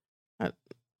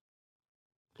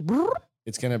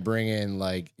 It's gonna bring in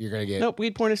like you're gonna get. Nope,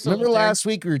 weed porn is still Remember there. last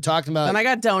week we were talking about Then I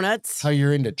got donuts. how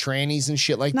you're into trannies and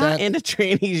shit like Not that, into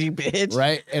trannies, you bitch.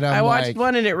 right? And I I'm watched like,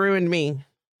 one and it ruined me.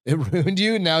 it ruined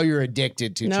you. Now you're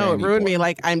addicted to. No, it tranny ruined porn. me.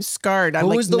 Like I'm scarred. I'm What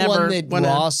like was the never one that wanna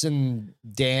Ross and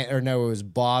Dan, or no, it was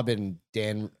Bob and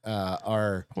Dan,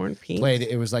 are porn pink. played?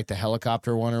 It was like the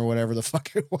helicopter one or whatever the fuck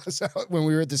it was. When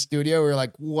we were at the studio, we were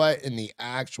like, "What in the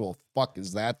actual fuck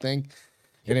is that thing?"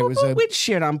 And it People was put a weird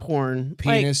shit on porn.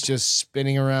 penis just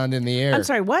spinning around in the air. Like, I'm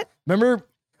sorry, what? Remember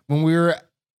when we were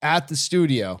at the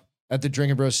studio, at the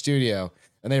Drinking Bros studio,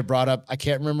 and they brought up, I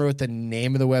can't remember what the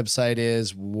name of the website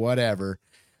is, whatever.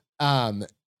 And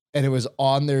it was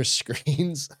on their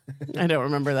screens. I don't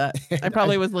remember that. I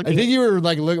probably was looking. I think you were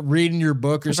like reading your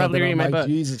book or I'm probably something. reading I'm my like, book.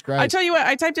 Jesus I Christ. tell you what,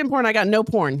 I typed in porn. I got no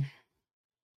porn.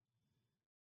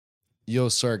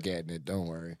 You'll start getting it. Don't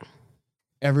worry.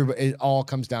 Everybody, it all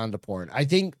comes down to porn. I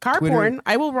think Car Twitter, porn.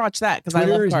 I will watch that because I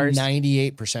Twitter love cars. is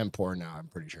 98% porn now. I'm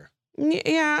pretty sure.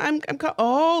 Yeah,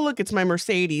 oh, look, it's my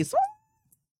Mercedes.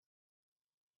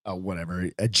 Oh, whatever.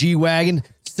 A G-Wagon.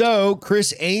 So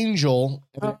Chris Angel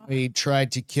evidently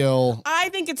tried to kill. I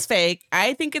think it's fake.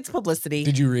 I think it's publicity.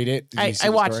 Did you read it? Did you see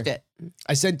I the watched story? it.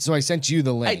 I sent you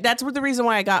the link. That's what the reason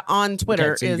why I got on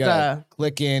Twitter Okay, so you is gotta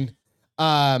click in.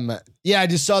 Yeah, I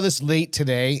just saw this late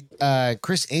today.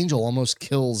 Chris Angel almost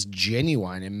kills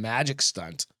Genuine in Magic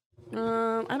Stunt. I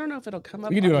don't know if it'll come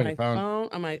up. You can do it on my your phone.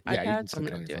 on my Yeah, you can iPad. So I'm click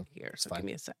it gonna on do your it here. So fine. give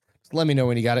me a sec. Let me know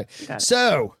when you got it. Got it.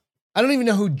 So I don't even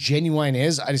know who Genuine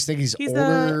is. I just think he's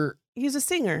older. He's a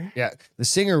singer. Yeah, the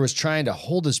singer was trying to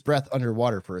hold his breath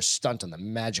underwater for a stunt on the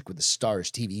Magic with the Stars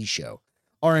TV show.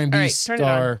 R&B All right, turn it on.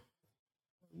 star.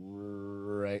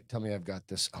 Right, tell me I've got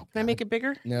this. Oh, Can I make it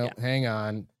bigger? No, Yeah. hang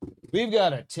on. We've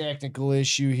got a technical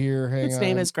issue here. Hang His on.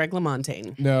 name is Greg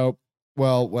LaMontagne. No.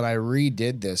 Well, when I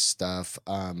redid this stuff,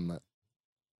 some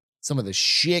of the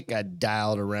shit got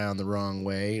dialed around the wrong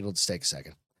way. It'll just take a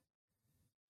second.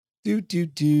 Do.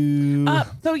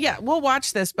 So yeah, we'll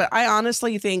watch this, but I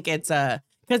honestly think it's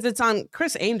because it's on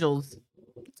Chris Angel's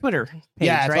Twitter page,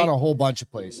 Yeah, it's right? on a whole bunch of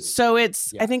places. So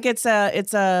it's Yeah. I think it's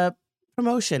a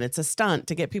promotion. It's a stunt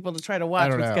to get people to try to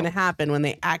watch don't what's know. going to happen when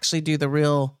they actually do the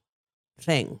real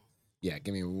thing. Yeah,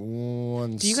 give me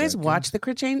one Do you guys second. watch the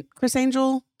Chris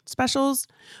Angel specials?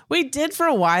 We did for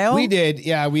a while. We did.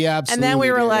 Yeah, we absolutely And then we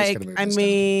were did. I was like, gonna move I this down.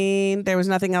 mean, there was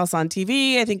nothing else on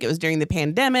TV. I think it was during the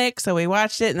pandemic. So we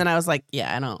watched it. And then I was like,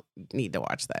 yeah, I don't need to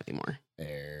watch that anymore.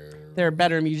 There are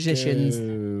better musicians. Yeah,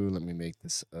 Let me make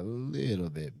this a little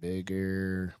bit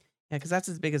bigger. because that's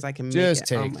as big as I can make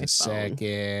Just it on take my a phone.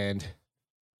 second.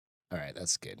 All right,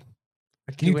 that's good.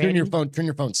 Are Can you turn your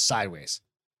waiting? phone sideways?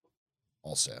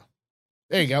 Also.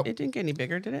 There you go. It didn't get any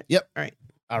bigger, did it? Yep. All right.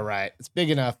 All right. It's big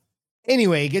enough.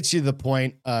 Anyway, it gets you to the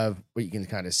point of what you can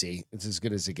kind of see. It's as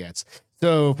good as it gets.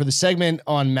 So for the segment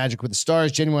on Magic with the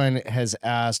Stars, Genuine has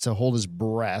asked to hold his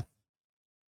breath.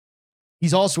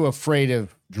 He's also afraid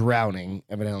of drowning,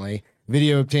 evidently.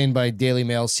 Video obtained by Daily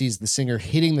Mail sees the singer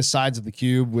hitting the sides of the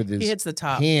cube with He his hits the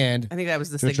top. hand. I think that was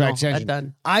the to signal. attract attention.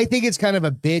 Done. I think it's kind of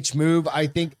a bitch move.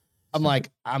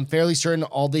 I'm fairly certain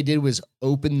all they did was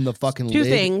open the fucking Two lid.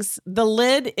 things. The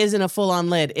lid isn't a full-on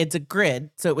lid. It's a grid.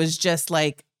 So it was just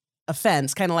like a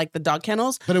fence, kind of like the dog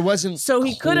kennels. But it wasn't. So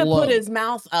he could have put closed. his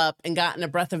mouth up and gotten a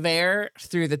breath of air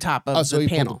through the top of so the he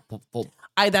panel. pulled.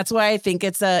 That's why I think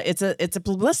it's a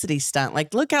publicity stunt.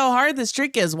 Like, look how hard this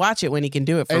trick is. Watch it when he can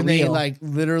do it for And real. they like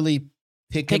literally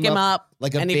pick him up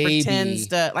like a and baby. he pretends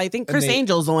to. I think Chris they-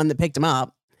 Angel's the one that picked him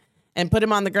up and put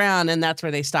him on the ground, and that's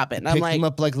where they stop it. And I'm Pick like, him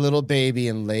up like little baby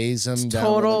and lays him down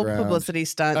on total the ground. publicity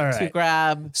stunt All to right.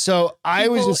 grab. So I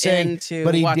was people just saying, into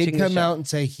but he watching did the come show. out and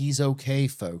say he's okay,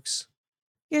 folks.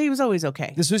 Yeah, he was always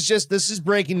okay. This is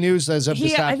breaking news as of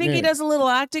this I think he afternoon. does a little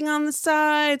acting on the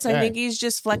sides. I Right. think he's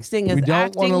just flexing his We don't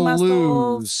acting want to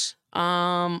muscles. lose.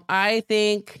 I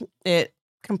think it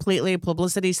completely a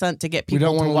publicity stunt to get We people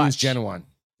don't to want to watch. lose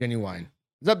Genuine.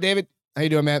 What's up, David? How you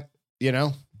doing, man? You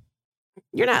know,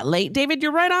 You're not late, David.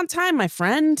 You're right on time, my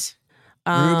friend.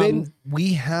 Ruben,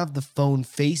 we have the phone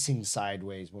facing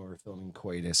sideways when we're filming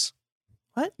Coitus.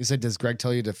 What? You said, does Greg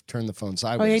tell you to turn the phone Oh,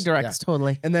 sideways? he directs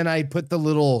totally. And then I put the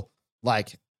little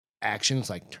like actions,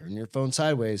 like turn your phone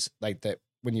sideways, like that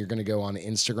when you're going to go on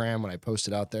Instagram when I post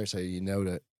it out there. So you know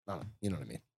to, you know what I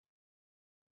mean?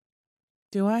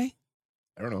 Do I?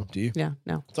 I don't know. Do you? Yeah,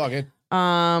 no. It's all good.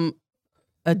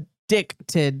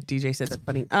 Addicted. DJ said that's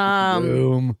funny.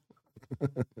 Boom.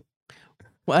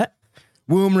 What?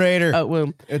 Womb Raider. Oh,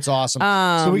 womb. It's awesome.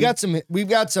 So we've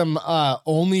got some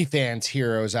OnlyFans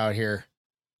heroes out here.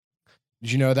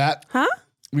 Did you know that? Huh?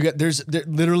 There's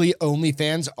literally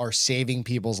OnlyFans are saving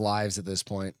people's lives at this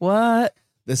point. What?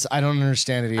 I don't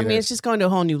understand it either. I mean, it's just going to a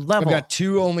whole new level. I've got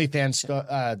two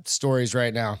OnlyFans stories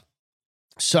right now.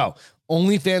 So,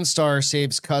 OnlyFans star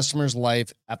saves customer's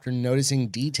life after noticing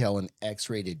detail in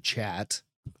X-rated chat.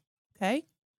 Okay.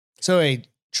 So, a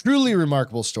truly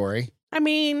remarkable story. I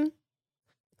mean,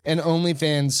 And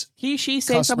OnlyFans she saved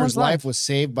customer's someone's life life. was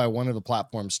saved by one of the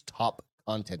platform's top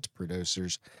content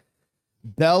producers.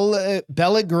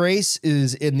 Bella Grace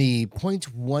is in the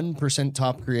 0.1%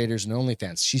 top creators in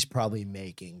OnlyFans. She's probably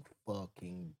making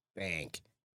fucking bank,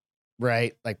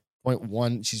 right? Like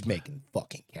 0.1, she's making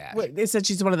fucking cash. Wait, they said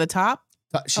she's one of the top?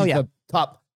 She's yeah. the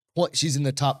top point. She's in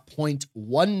the top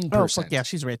 0.1%. Oh, fuck yeah,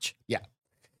 she's rich.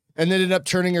 And ended up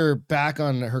turning her back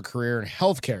on her career in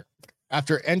healthcare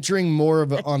after entering more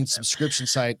of on subscription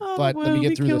site. Oh, But let me will get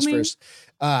you through kill this me? first.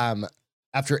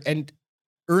 After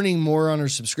earning more on her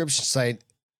subscription site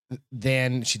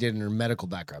than she did in her medical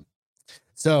background.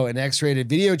 So an X-rated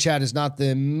video chat is not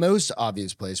the most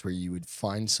obvious place where you would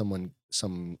find some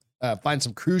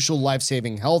crucial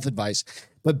life-saving health advice,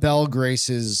 but Bella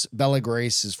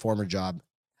Grace's former job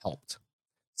helped.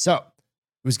 So it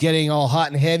was getting all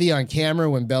hot and heavy on camera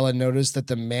when Bella noticed that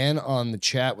the man on the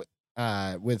chat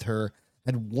with her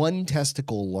had one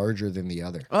testicle larger than the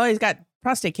other. Oh, he's got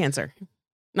prostate cancer.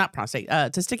 Not prostate,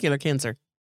 testicular cancer.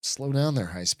 Slow down there,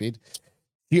 high speed.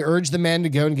 He urged the man to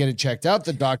go and get it checked out.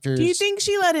 The doctors Do you think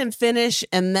she let him finish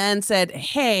and then said,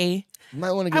 hey,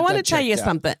 might want to I get want to that tell you checked out.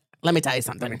 something. Let me tell you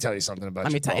something. Let me tell you something about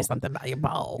Let your me tell you ball. something about your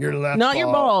ball. Your left Not your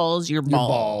ball. balls, your Your ball.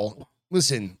 ball.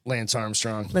 Listen, Lance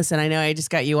Armstrong. Listen, I know I just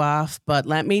got you off, but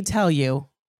let me tell you.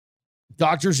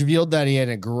 Doctors revealed that he had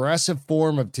an aggressive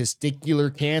form of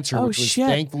testicular cancer, Oh, which was shit.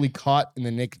 thankfully caught in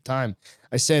the nick of time.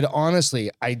 I said,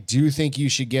 honestly, I do think you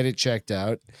should get it checked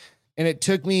out. And it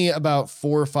took me about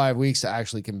 4 or 5 weeks to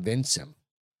actually convince him.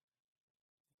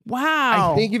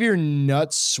 Wow. I think if your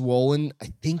nuts swollen,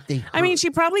 I think they hurt. I mean, she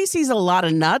probably sees a lot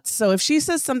of nuts. So if she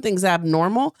says something's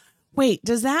abnormal, wait,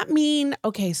 does that mean,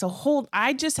 okay, so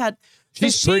I just had, so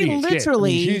she's pretty she as shit.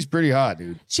 literally, I mean, she's pretty hot,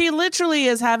 dude. she literally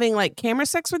is having like camera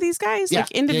sex with these guys, Yeah, like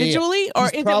yeah, yeah. individually, or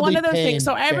He's is it probably one of those paying things?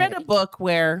 So I read a bank. book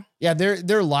where, Yeah,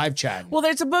 they're live chatting. well,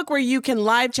 there's a book where you can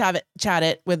live chat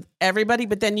it with everybody,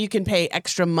 but then you can pay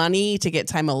extra money to get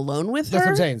time alone with That's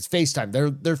her. what I'm saying. It's FaceTime.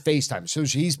 They're FaceTime. So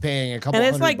she's paying a couple And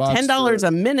it's $100 like $10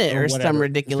 a minute or whatever. some It's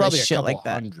ridiculous probably shit like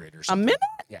couple that. $100 or A something. minute?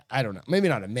 Yeah, I don't know. Maybe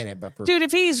not a minute, but for Dude,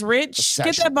 if he's rich, get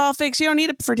session. that ball fixed. You don't need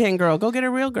a pretend girl. Go get a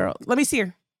real girl. Let me see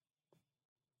her.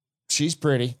 she's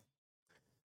pretty.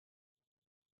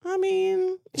 I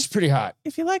mean, She's pretty hot.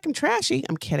 if you like him trashy,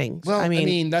 I'm kidding. Well, I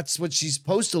mean, that's what she's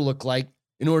supposed to look like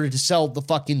in order to sell the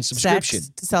fucking subscription.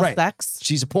 sex, to sell Right. sex.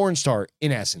 She's a porn star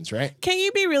in essence, right? Can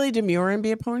you be really demure and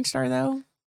be a porn star though?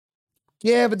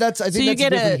 Yeah, but I think So that's you a get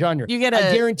different a- genre. you get I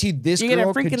a- guarantee this you get a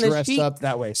girl freak could in the dress sheet up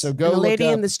that way. So And go a look lady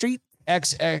in up the street.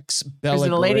 XX Is Bella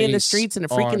it a lady in the Grace streets and a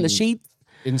freak in on the sheets?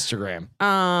 Instagram.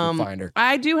 You'll find her.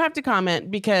 I do have to comment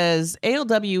because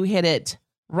ALW hit it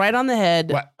right on the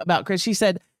head What? about Chris. She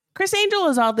said, Chris Angel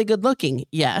is oddly good looking.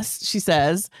 Yes, she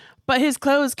says, but his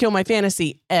clothes kill my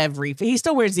fantasy he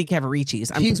still wears Z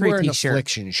Cavariccis. He's wearing pretty sure.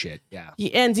 affliction shit. Yeah.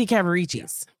 And Z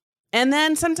Cavariccis. And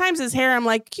then sometimes his hair, I'm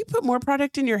like, you put more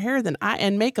product in your hair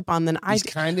and makeup on than I He's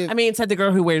do. kind of. I mean, said the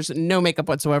girl who wears no makeup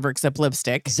whatsoever except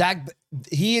lipstick.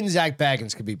 He and Zach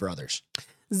Baggins could be brothers.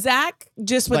 Zach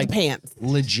just with Like, the pants.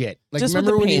 Legit. Like, Just with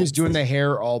remember the when he was pants. doing the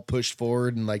hair all pushed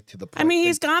forward and like to the point? I mean,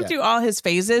 he's gone through all his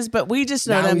phases, but we just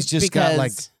know Now them he's just because got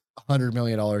like $100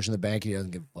 million in the bank. And he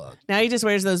doesn't give a fuck. now he just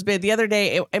wears those bid. The other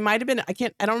day, it might have been,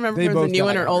 I don't remember They if it was both a new got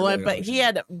one like or old $100 one, million but he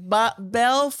had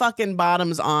bell fucking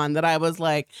bottoms on that I was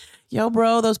like, yo,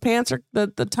 bro, those pants are the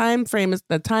time frame is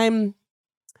the time.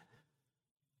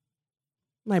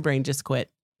 My brain just quit.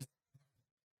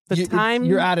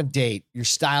 You're out of date. Your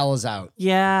style is out.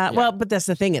 Yeah, well, but that's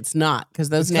the thing. It's not because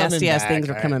those It's coming nasty ass back. things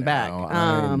are coming back.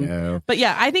 I know. But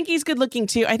yeah, I think he's good looking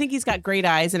too. I think he's got great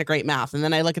eyes and a great mouth. And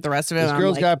then I look at the rest of him. This and I'm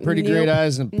girl's like, got pretty great nope,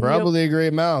 eyes and probably a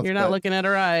great mouth. You're not but looking at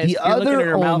her eyes. The You're looking at other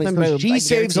her mouth only, and so boobs. she I saves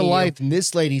a guarantee you. life, and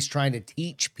this lady's trying to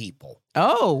teach people.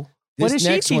 Oh, what This is she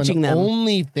next teaching one, them?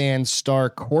 OnlyFans star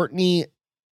Courtney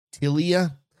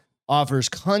Tilia offers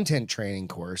content training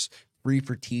course free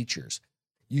for teachers.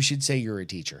 You should say you're a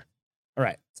teacher. All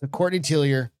right. So Courtney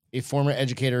Tillier, a former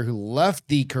educator who left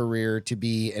the career to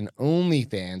be an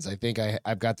OnlyFans. I think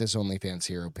I've got this OnlyFans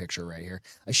hero picture right here.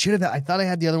 I thought I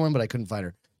had the other one, but I couldn't find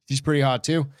her. She's pretty hot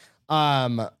too.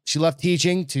 She left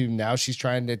teaching to now she's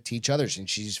trying to teach others, and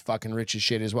she's fucking rich as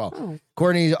shit as well. Oh.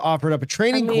 Courtney offered up a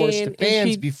training course to is fans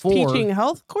she before. teaching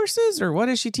health courses, or what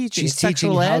is she teaching? She's teaching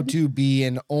Sexual how ed? to be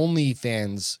an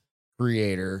OnlyFans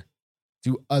creator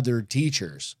to other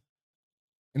teachers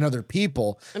and other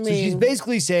people. I So she's mean-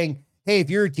 basically saying, hey, if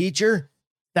you're a teacher,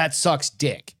 that sucks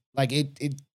dick. Like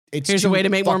it's Here's a way to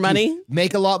make more fuck you. money.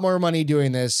 Make a lot more money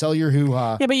doing this. Sell your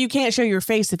hoo-ha. Yeah, but you can't show your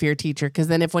face if you're a teacher because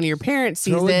then if one of your parents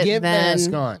sees Throw a it, give then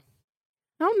mask on.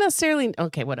 I don't necessarily.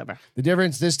 Okay, whatever. The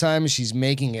difference this time is she's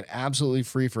making it absolutely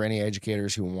free for any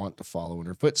educators who want to follow in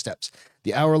her footsteps.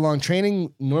 The hour-long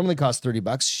training normally costs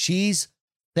 $30. She's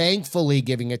thankfully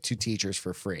giving it to teachers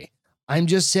for free. I'm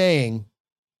just saying,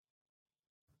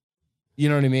 you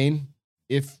know what I mean?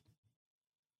 If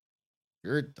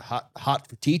you're hot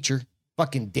for teacher,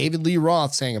 fucking David Lee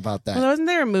Roth saying about that. Well, wasn't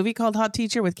there a movie called Hot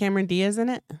Teacher with Cameron Diaz in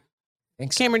it?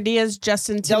 Thanks. So. Cameron Diaz,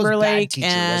 Justin That was Timberlake, Bad Teacher,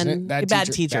 and wasn't it?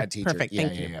 Bad Teacher. Bad Teacher. Perfect. Yeah,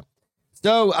 Thank you. yeah.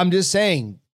 So I'm just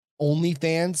saying,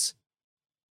 OnlyFans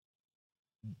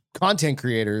content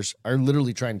creators are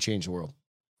literally trying to change the world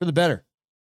for the better.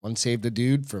 One saved a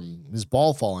dude from his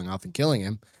ball falling off and killing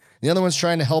him. The other one's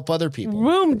trying to help other people.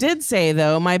 Room did say,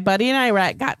 though, my buddy and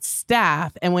I got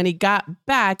staph, and when he got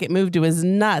back, it moved to his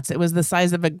nuts. It was the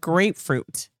size of a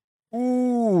grapefruit.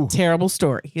 Ooh. Terrible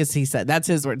story, as he said. That's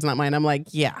his words, not mine. I'm like,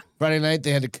 yeah. Friday night,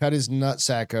 they had to cut his nut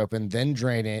sack open, then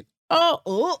drain it.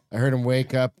 Oh. I heard him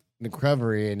wake up in the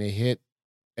recovery, and it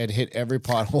hit every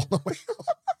pothole.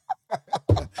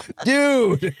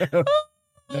 Dude.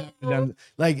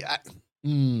 Like, I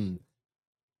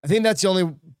think that's the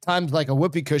only time like a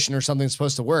whoopee cushion or something's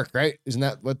supposed to work, right? Isn't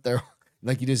that what they're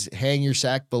like? You just hang your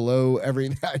sack below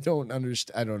everything. I don't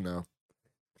understand. I don't know.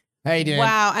 Hey, Dan.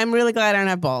 Wow, I'm really glad I don't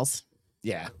have balls.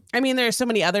 Yeah. I mean, there are so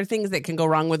many other things that can go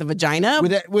wrong with a vagina.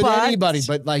 With but- anybody,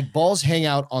 but like balls hang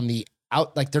out on the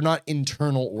out, like they're not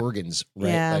internal organs, right?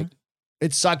 Yeah. Like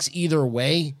it sucks either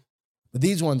way. But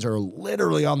these ones are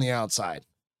literally on the outside.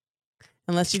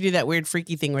 Unless you do that weird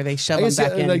freaky thing where they shove I them guess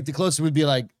back in. like the closest would be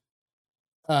like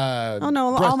oh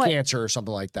no, breast all my cancer or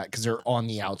something like that because they're on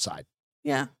the outside.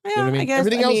 yeah, You know what I mean? guess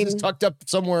Everything else is mean, tucked up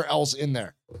somewhere else in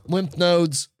there. Lymph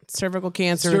nodes. cervical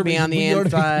cancer would be on the you know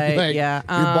what I mean? inside. Like, Yeah,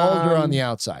 Your balls are on the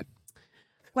outside.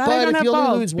 Glad But I don't if have you only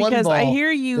balls lose one because I ball,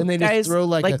 hear you then they just guys throw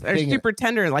like a are thing. super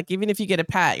tender. Like even if you get a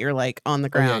pat, you're like on the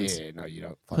Oh, yeah, ground. yeah, no, you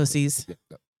don't. Fuck Pussies. with-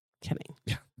 yeah, no. Kidding.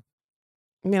 Yeah.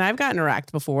 I mean, I've gotten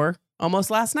erect before,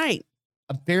 almost last night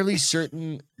I'm fairly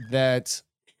certain that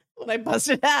when I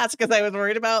busted ass because I was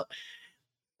worried about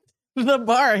the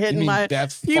bar you hitting mean my.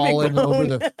 Beth pubic falling over bone.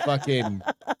 the fucking.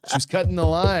 She was cutting the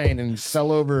line and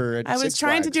fell over. At I was Six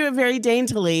trying to Flags. do it very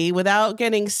daintily without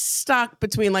getting stuck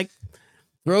between like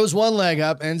Throws one leg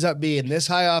up, ends up being this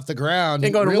high off the ground,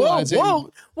 and going whoa, realizing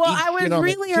whoa. Well, eat I was shit on the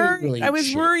really tube, hurt. really I was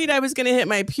shit. worried I was going to hit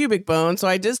my pubic bone, so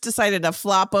I just decided to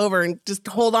flop over and just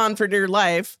hold on for dear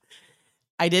life.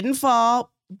 I didn't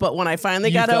fall, but when I finally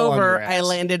You got fell on over, your I ass.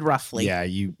 landed roughly. Yeah,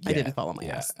 you. I didn't fall on my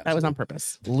yeah, ass. That was on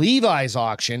purpose. Levi's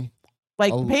auction,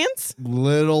 Like A- pants,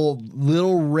 little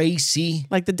racy,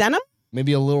 like the denim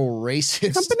maybe a little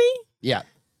racist. company. Yeah,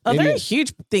 Oh, Maybe they're a it-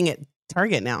 huge thing at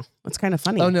Target now. That's kind of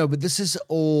funny. Oh no, but this is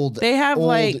old. They have old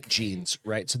like jeans,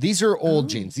 right? So these are old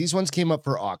jeans. These ones came up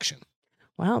for auction.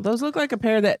 wow, those look like a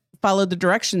pair that followed the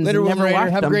directions Later, and never Raider,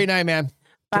 washed have them. a great night, man.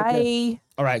 Take care. Bye.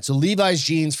 All right, so Levi's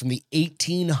jeans from the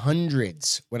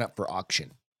 1800s went up for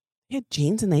auction. They had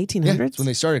jeans in the 1800s. Yeah, that's when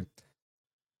they started.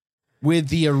 With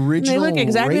the original look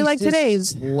exactly like racist today's.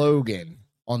 slogan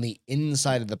on the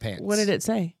inside of the pants. What did it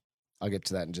say? I'll get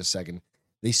to that in just a second.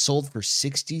 They sold for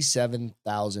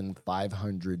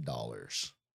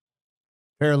 $67,500.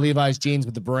 Pair of Levi's jeans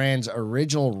with the brand's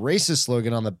original racist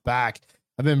slogan on the back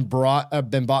have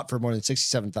been bought for more than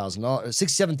 $67,000,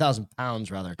 67,000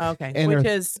 pounds rather, Okay, And which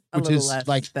they're- is a which little is less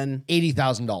like than.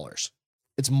 $80,000.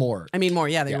 It's more. I mean, more.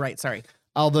 Yeah, Yeah. you're right. Sorry.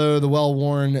 Although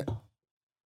well-worn,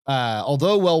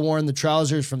 the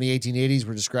trousers from the 1880s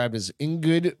were described as in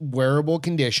good wearable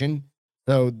condition.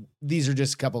 So these are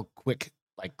just a couple quick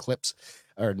like clips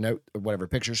or note or whatever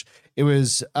pictures. It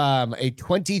was a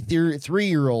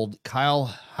 23-year-old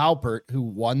Kyle Halpert who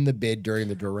won the bid during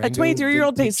the Durango. A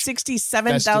 23-year-old paid Vintage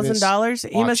 $67,000.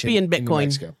 He must be in auction New Bitcoin.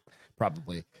 Mexico,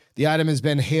 probably. The item has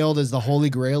been hailed as the holy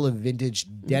grail of vintage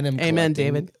denim. Amen,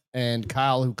 collecting, David. And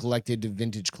Kyle, who collected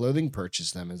vintage clothing,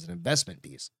 purchased them as an investment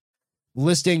piece.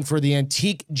 Listing for the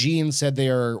antique jeans said they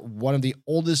are one of the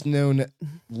oldest known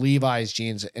Levi's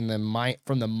jeans in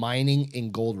from the mining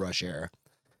and gold rush era.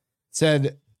 It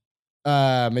said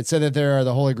that they are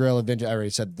the holy grail of vintage. I already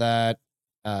said that.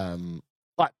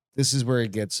 But this is where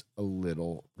it gets a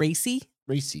little Racy,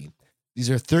 racy. These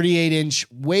are 38-inch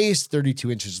waist, 32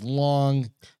 inches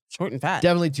long. short and fat.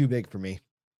 Definitely too big for me.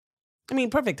 I mean,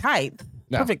 perfect height,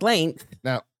 No. perfect length.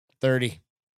 No, 30.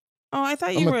 Oh, I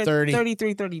thought I'm you a were 30.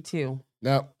 33, 32.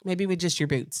 No. Maybe with just your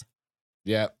boots.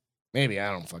 Yeah, maybe.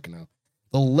 I don't fucking know.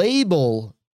 The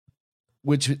label,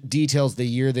 which details the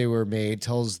year they were made,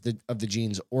 tells of the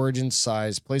jeans' origin,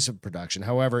 size, place of production.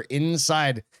 However,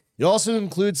 inside, it also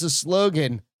includes the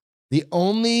slogan, the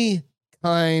only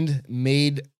kind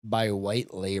made by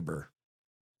white labor.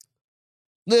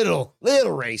 Little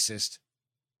racist.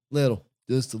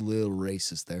 Just a little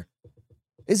racist there.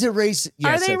 Is it racist?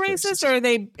 Yes, are they that's racist or are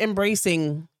they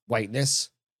embracing whiteness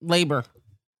labor?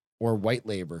 or white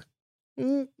labor?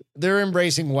 Mm, They're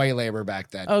embracing white labor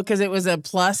back then. Oh, because it was a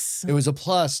plus It was a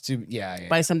plus to yeah.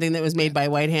 by something that was made by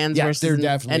white hands Yeah, versus they're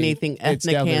definitely anything it's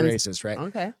ethnic definitely hands. racist, right?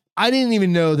 Okay. I didn't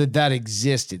even know that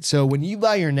existed. So when you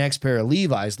buy your next pair of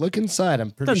Levi's, look inside.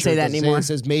 I'm pretty Doesn't sure say that it doesn't anymore. It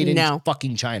says made in No.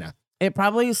 fucking China, It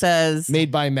probably says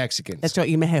made by Mexicans. Hecho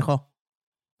y Mexico.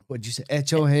 What'd you say?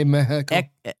 Hecho en Mexico.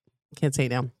 Can't say it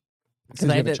now Because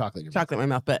I you have a had chocolate. in your mouth. chocolate in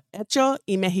my mouth, but Hecho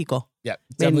y Mexico. Yeah, Made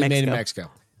in definitely made in Mexico.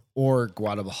 Mexico or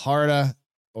Guadalajara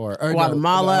or no,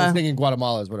 Guatemala. I was thinking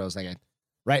Guatemala is what I was thinking.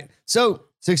 Right. So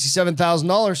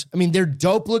 $67,000. I mean, they're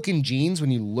dope looking jeans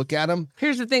when you look at them.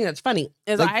 Here's the thing that's funny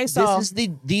is Like, I saw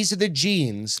these are the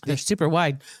jeans they're super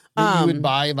wide. that you would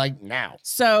buy like now.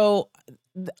 So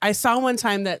I saw one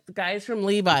time that the guys from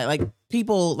Levi, like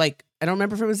people, like I don't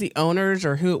remember if it was the owners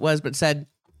or who it was, but said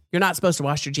you're not supposed to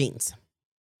wash your jeans.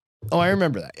 Oh, I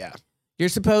remember that. Yeah. You're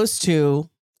supposed to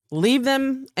leave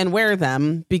them and wear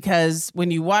them because when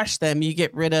you wash them, you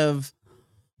get rid of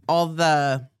all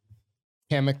the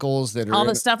Chemicals that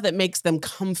are stuff that makes them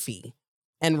comfy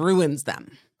and ruins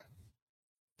them.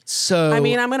 so. I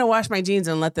mean, I'm gonna wash my jeans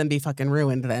and let them be fucking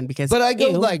ruined then because. but I go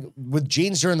ew. like with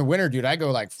jeans during the winter, dude. I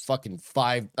go like fucking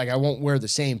 5. Like I won't wear the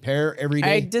same pair every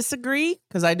I day. disagree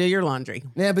because I do your laundry.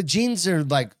 Yeah, but jeans are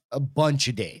like a bunch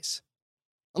of days,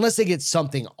 unless they get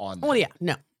something on them. Well, yeah,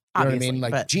 no, You know what I obviously, mean?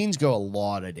 Like but jeans go a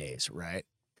lot of days, right?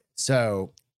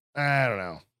 So I don't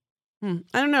know.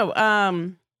 I don't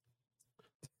know.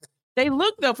 They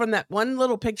look though from that one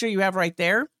little picture you have right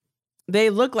there. They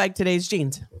look like today's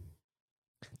jeans.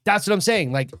 That's what I'm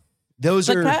saying. Like those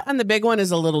The are cut on the big one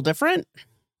is a little different,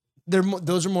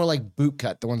 those are more like boot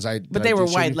cut. The ones but they were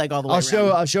wide, like all the way. I'll share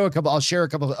around. a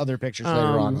couple of other pictures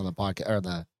later on the podcast or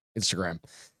the Instagram.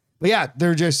 But yeah,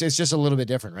 it's just a little bit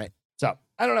different, right? So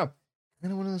I don't know.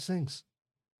 Kind of one of those things.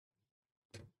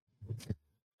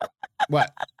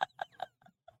 What?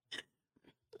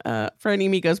 Franny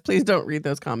Me goes, please don't read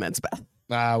those comments, Beth.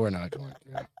 We're not going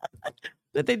to.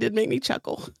 But they did make me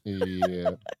chuckle.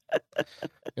 Yeah.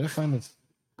 Gotta find this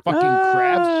fucking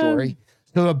crab story.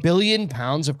 So 1 billion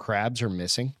pounds of crabs are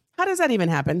missing. How does that even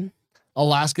happen?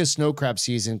 Alaska snow crab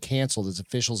season canceled as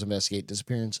officials investigate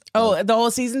disappearance. Oh, the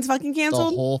whole season's fucking the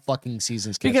canceled? whole fucking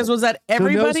season's canceled. Because was that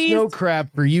everybody's? So no snow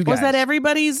crab for you guys. Was that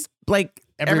everybody's? Like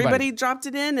Everybody. everybody dropped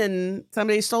it in and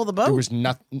somebody stole the boat? There was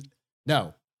nothing.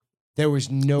 No. There was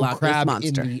no Loch Ness crab in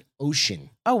Monster. the ocean.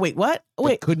 Oh, wait, what? They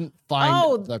Wait. couldn't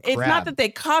find the crab. It's not that they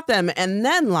caught them and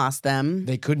then lost them.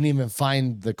 They couldn't even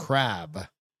find the crab.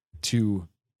 to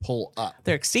pull up.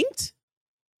 They're extinct?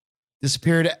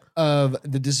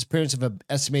 The disappearance of an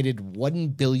estimated 1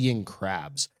 billion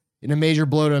crabs. In a major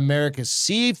blow to America's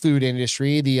seafood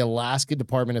industry, the Alaska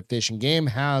Department of Fish and Game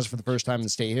has, for the first time in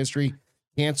state history,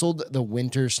 canceled the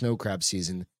winter snow crab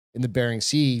season in the Bering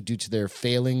Sea due to their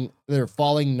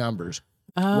falling numbers.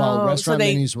 While restaurant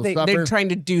menus will suffer, they're trying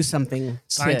to do something.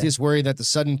 Scientists worry that the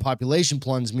sudden population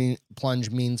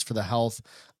plunge means for the health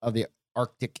of the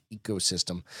Arctic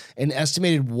ecosystem. An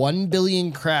estimated 1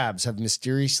 billion crabs have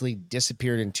mysteriously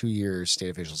disappeared in 2 years, state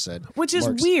officials said. Which is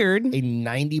weird. A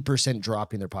 90%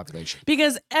 drop in their population.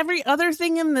 Because every other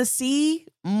thing in the sea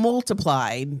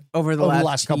multiplied over the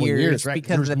last couple of years, right?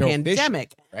 Because of the pandemic.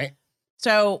 Fish, right?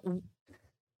 So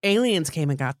aliens came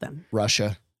and got them.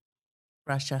 Russia.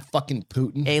 Fucking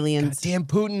Putin. Aliens. Goddamn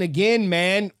Putin again,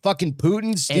 man. Fucking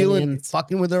Putin stealing,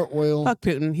 fucking with our oil. Fuck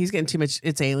Putin. He's getting too much.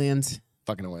 It's aliens.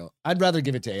 Fucking oil. I'd rather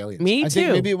give it to aliens. Me too. I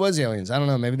think maybe it was aliens. I don't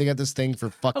know. Maybe they got this thing for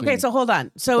fucking. Okay, so hold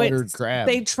on. So buttered crab.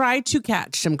 They tried to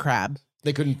catch some crab.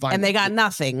 They couldn't find and them. they got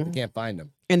nothing. They can't find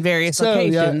them. In various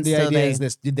locations. The idea is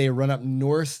this. Did they run up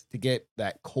north to get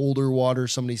that colder water,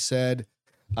 somebody said?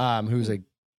 Who's a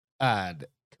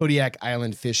Kodiak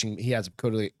Island fishing. He has a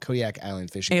Kodiak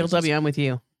Island fishing ALW, business. I'm with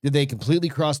you. Did they completely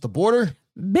cross the border?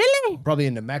 Billy. Probably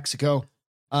into Mexico.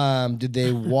 Did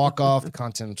they walk off the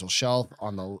continental shelf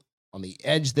on the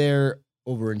edge there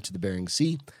over into the Bering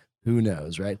Sea? Who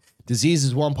knows, right? Disease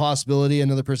is one possibility,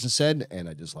 another person said, and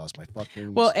I just lost my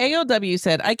fucking... Well, AOW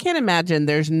said, I can't imagine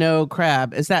there's no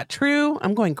crab. Is that true?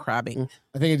 I'm going crabbing.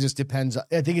 I think it just depends.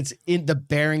 I think it's in the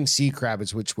Bering Sea crab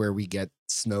is where we get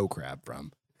snow crab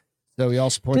from. So we all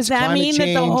support. Does that mean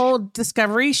change. that the whole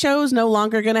Discovery show is no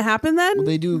longer going to happen then? Well,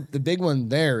 they do. The big one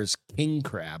there is king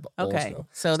crab. Okay, also.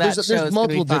 so that there's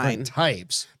multiple different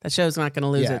types. That show's not going to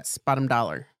lose its bottom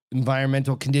dollar.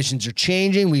 Environmental conditions are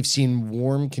changing. We've seen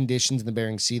warm conditions in the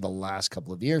Bering Sea the last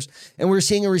couple of years, and we're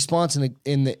seeing a response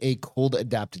in a cold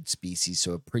adapted species.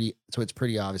 So it's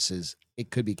pretty obvious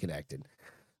it could be connected.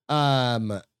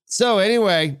 So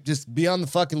anyway, just be on the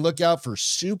fucking lookout for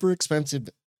super expensive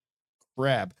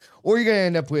crab, or you're gonna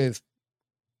end up with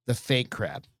the fake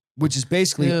crab, which is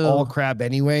basically all crab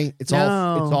anyway. It's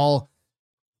all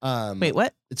wait,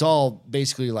 what? It's all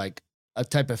basically like a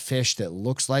type of fish that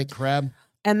looks like crab.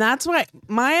 And that's why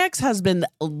my ex-husband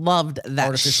loved that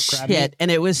artificial crab shit,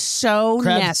 and it was so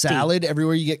crab nasty. salad.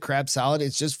 Everywhere you get crab salad,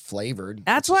 it's just flavored.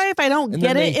 That's why if I don't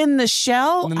get it in the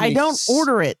shell, I don't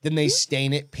order it. Then they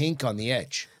stain it pink on the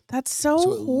edge. That's so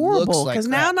horrible. Because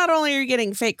like now not only are you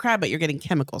getting fake crab, but you're getting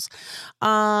chemicals.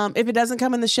 If it doesn't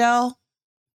come in the shell,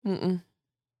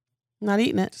 not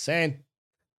eating it. Just saying.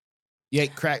 You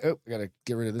ate crack. Oh, I gotta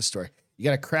get rid of this story. You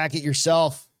gotta crack it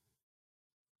yourself.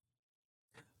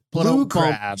 Blue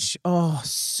crab. Oh,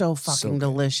 so fucking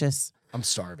delicious. I'm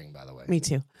starving, by the way. Me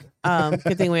too.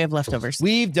 Good thing we have leftovers.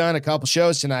 We've done a couple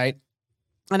shows tonight.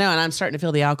 I know, and I'm starting to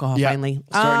feel the alcohol finally.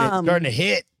 Starting to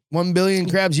hit 1 billion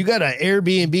crabs. You got an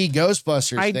Airbnb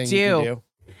Ghostbusters thing you can do.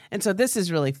 And so this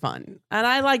is really fun. And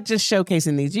I like just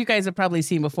showcasing these. You guys have probably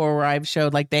seen before where I've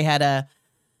showed like they had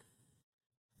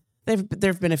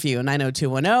there've been a few, and I know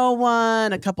 210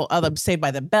 one, a couple other Saved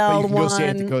by the Bell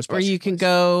one, or you can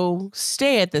go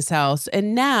stay at this house.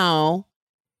 And now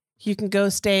you can go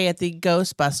stay at the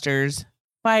Ghostbusters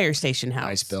fire station house.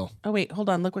 Nice, Bill. Oh wait, hold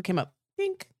on. Look what came up.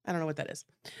 Think. I don't know what that is.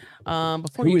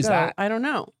 Before Who you is go, that? I don't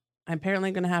know. I'm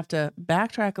apparently going to have to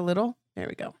backtrack a little. There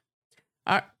we go.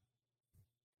 All right.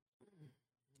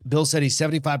 Bill said he's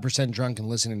 75% drunk and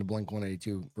listening to Blink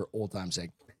 182 for old time's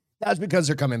sake. That's because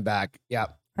they're coming back. Yeah.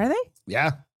 Are they?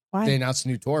 Yeah. Why? They announced a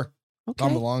new tour. Okay.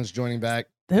 Tom DeLonge's joining back.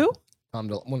 Who?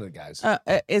 One of the guys.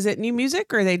 Is it new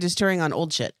music or are they just touring on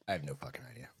old shit? I have no fucking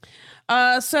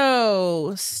idea.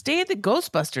 So stay at the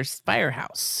Ghostbusters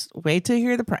Firehouse. Wait to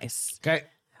hear the price. Okay.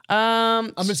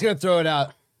 I'm just gonna throw it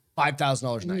out.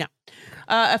 $5,000 a night. No.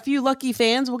 A few lucky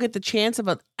fans will get the chance of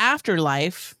an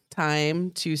afterlife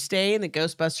time to stay in the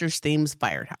Ghostbusters themed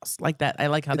firehouse. Like that. I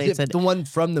like how they said the one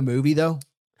from the movie though.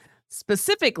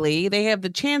 Specifically, they have the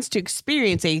chance to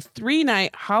experience a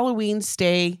 3-night Halloween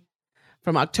stay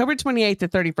from October 28th to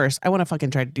 31st. I want to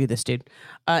fucking try to do this, dude.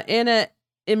 In a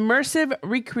immersive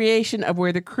recreation of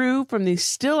where the crew from the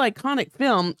still iconic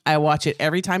film, I watch it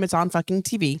every time it's on fucking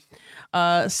TV,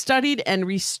 studied and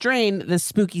restrained the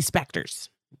spooky specters.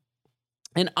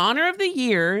 In honor of the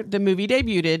year the movie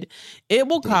debuted, it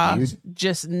will cost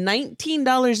just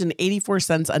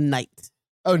 $19.84 a night.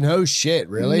 Oh, no shit.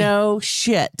 Really? No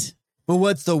shit. But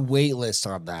what's the wait list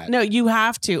on that? No, you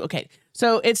have to. Okay.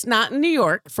 So it's not in New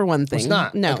York, for one thing. It's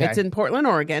not? No, Okay. it's in Portland,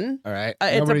 Oregon. All right.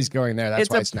 It's Nobody's going there.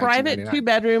 That's why It's a private 1999.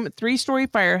 2-bedroom, 3-story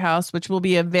firehouse, which will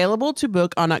be available to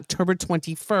book on October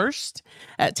 21st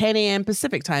at 10 a.m.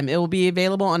 Pacific time. It will be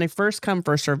available on a first come,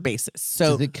 first served basis.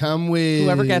 So Does it come with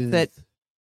whoever gets it.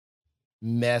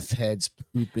 meth heads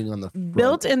pooping on the front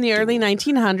Built in the early door?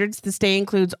 1900s, the stay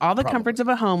includes all the Probably. comforts of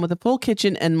a home with a full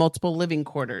kitchen and multiple living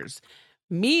quarters.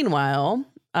 Meanwhile,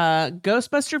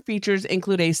 Ghostbuster features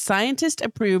include a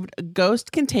scientist-approved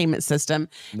ghost containment system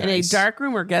and a Nice. dark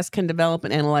room where guests can develop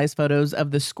and analyze photos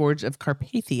of the Scourge of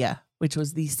Carpathia, which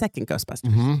was the second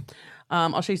Ghostbusters. Mhm.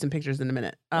 I'll show you some pictures in a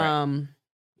minute. Right. Coming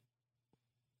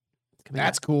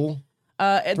That's up. cool.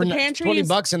 The For pantry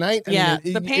 $20 is a night. I yeah,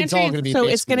 mean, the pantry. It's all going to be so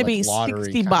it's going to be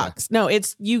lottery $60. kinda. No,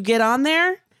 it's you get on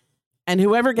there, and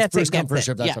whoever gets First it come, gets first it.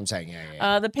 served. That's Yeah. what I'm saying.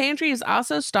 Yeah. The pantry is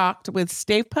also stocked with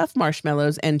Stave Puff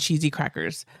marshmallows and cheesy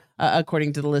crackers,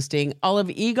 according to the listing. All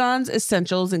of Egon's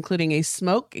essentials, including a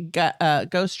smoke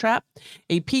ghost trap,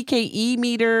 a PKE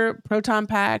meter, proton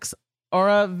packs,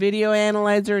 Aura video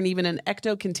analyzer, and even an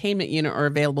ecto containment unit are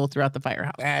available throughout the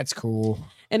firehouse. That's cool.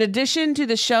 In addition to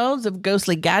the shelves of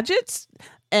ghostly gadgets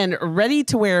and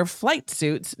ready-to-wear flight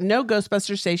suits, no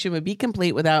Ghostbuster station would be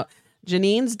complete without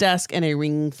Janine's desk and a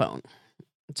ringing phone.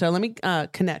 So let me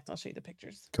connect. I'll show you the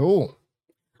pictures. Cool.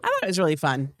 I thought it was really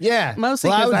fun. Yeah. Mostly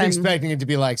well, I 'cause was I'm- expecting it to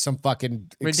be like some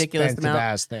fucking Ridiculous expensive amount.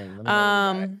 ass thing. Let me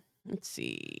know Let's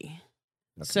see.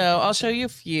 what So I'll show you a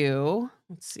few.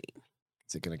 Let's see.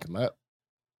 Is it going to come up?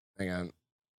 Hang on.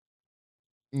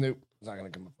 Nope. It's not going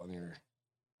to come up on your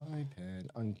iPad.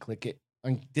 Unclick it.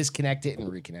 Disconnect it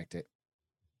and reconnect it.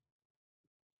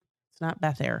 It's not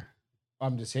Beth Air. I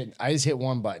just hit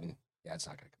one button. Yeah, it's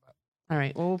not going to come up. All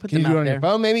right. Well, we'll put Can you them do it out on there. your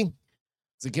phone, maybe?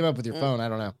 Does it came up with your Mm. phone? I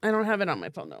don't know. I don't have it on my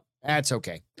phone though. That's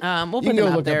okay. We'll You put can them go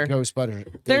out look there. up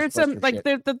Ghostbuster. There's some Ghostbuster like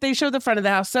shit. that they show the front of the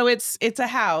house. So it's a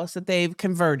house that they've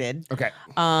converted. Okay.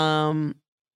 And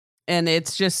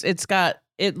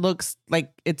it looks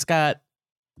like it's got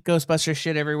Ghostbuster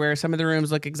shit everywhere. Some of the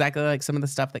rooms look exactly like some of the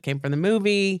stuff that came from the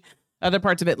movie. Other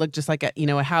parts of it look just like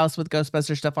a house with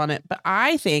Ghostbuster stuff on it. But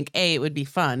I think it would be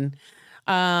fun.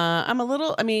 Kind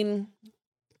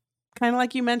of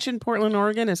like you mentioned, Portland,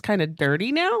 Oregon is kind of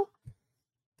dirty now.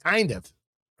 Kind of.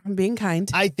 I'm being kind.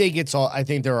 I think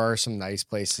there are some nice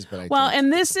places, but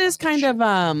And this is kind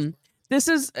of this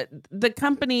is the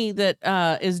company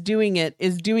that is doing it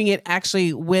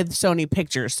actually with Sony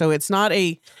Pictures. So it's not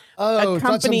a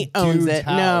company owns it.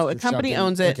 No, a company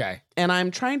owns it. Okay. And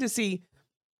I'm trying to see.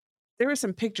 There were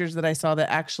some pictures that I saw that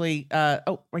actually.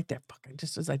 Right there. Fuck!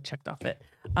 Just as I checked off it.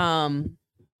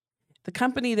 The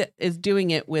company that is doing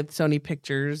it with Sony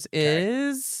Pictures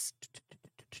is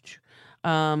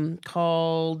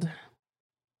called.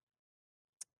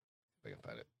 I can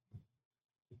find it.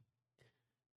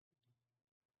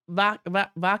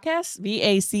 Vacas,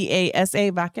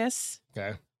 VACASA, Vacas.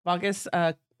 Okay. Vacas.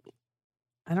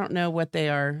 I don't know what they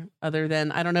are, other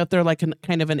than I don't know if they're like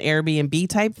kind of an Airbnb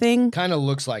type thing. Kind of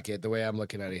looks like it the way I'm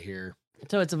looking at it here.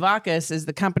 So it's Vacas is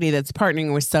the company that's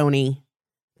partnering with Sony,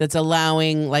 that's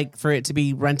allowing like for it to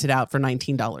be rented out for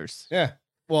 $19. Yeah.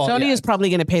 Well, Sony yeah. is probably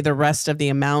going to pay the rest of the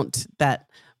amount that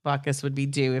Vacas would be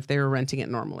due if they were renting it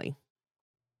normally.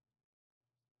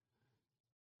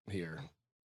 Here.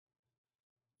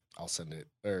 I'll send it.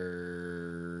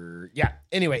 Yeah.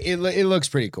 Anyway, it looks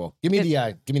pretty cool. Give me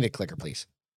the clicker, please,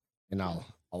 and I'll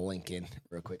link in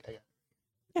real quick.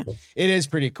 Yeah. It is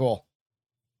pretty cool.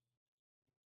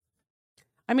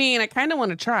 I mean, I kind of want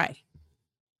to try.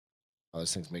 Oh,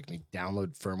 this thing's making me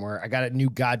download firmware. I got a new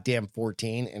goddamn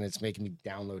 14, and it's making me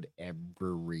download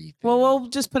everything. Well, we'll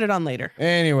just put it on later.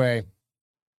 Anyway,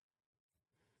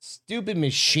 stupid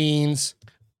machines.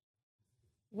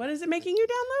 What is it making you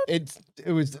download?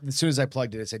 It was as soon as I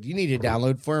plugged it, it said you need to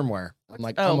download firmware. I'm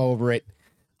like, Oh. I'm over it.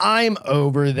 I'm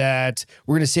over that.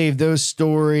 We're gonna save those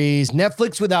stories.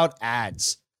 Netflix without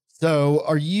ads. So,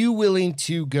 are you willing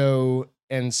to go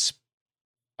and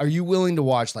are you willing to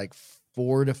watch like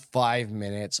 4 to 5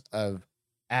 minutes of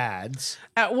ads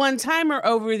At one time or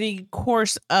over the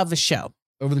course of a show?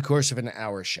 over the course of an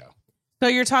hour show? So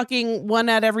you're talking one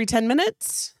ad every 10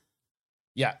 minutes?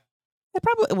 Yeah. It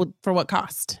probably would. For what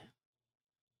cost?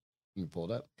 Let me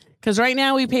pull it up. Because right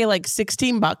now we pay like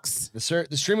 $16.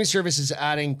 The streaming service is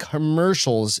adding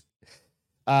commercials.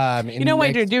 You know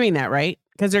why they're doing that, right?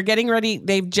 Because they're getting ready.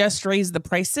 They've just raised the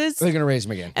prices They're going to raise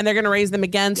them again. and they're going to raise them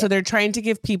again. So they're trying to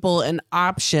give people an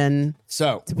option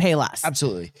So, to pay less,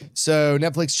 absolutely. So,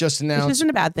 Netflix just which announced isn't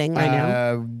a bad thing right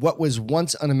now. what was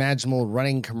once unimaginable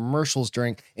running commercials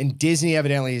during, and Disney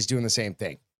evidently is doing the same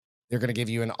thing. They're going to give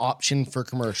you an option for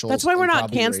commercials. That's why we're and not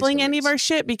probably raise canceling the any of rates. our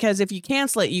shit, because if you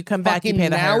cancel it, you come back, you Fucking pay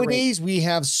the higher rate. nowadays, we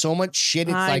have so much shit.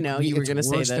 It's I like know you were it's gonna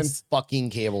say worse than this. fucking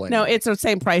cable. No, anymore. it's the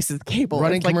same price as cable.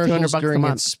 Running It's like $200 commercials a during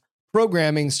month. its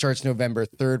programming starts November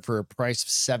 3rd for a price of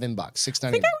 $7, I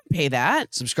 $6.99. think I would pay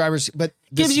that. Subscribers, but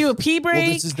this Gives you a is- pee break.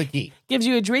 Well, this is the key. Gives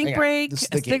you a drink Hang on. break, This is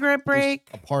a the key. cigarette There's break.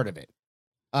 a part of it.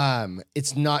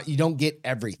 It's not. You don't get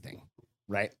everything,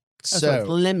 right? So it's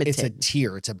limited. it's a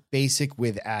tier. It's a basic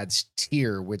with ads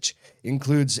tier, which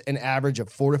includes an average of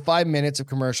 4 to 5 minutes of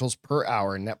commercials per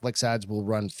hour. Netflix ads will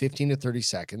run 15 or 30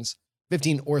 seconds,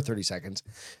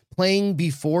 playing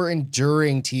before and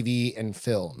during TV and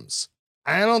films.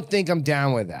 I don't think I'm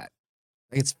down with that.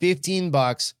 It's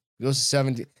 $15. It goes to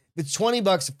 17. It's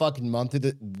 $20 a fucking month.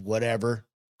 Whatever.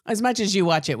 As much as you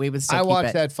watch it, we would still I keep watch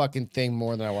it. that fucking thing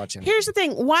more than I watch it. Here's the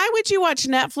thing. Why would you watch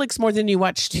Netflix more than you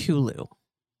watch Hulu?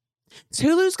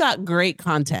 Hulu's got great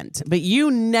content, but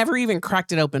you never even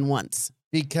cracked it open once.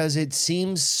 Because it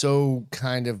seems so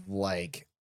kind of like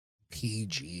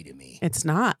PG to me. It's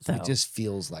not, though. It just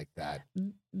feels like that.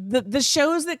 The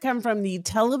shows that come from the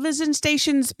television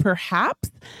stations, perhaps,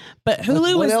 but Like,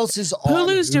 Hulu what is else is on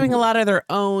Hulu's doing a Hulu? lot of their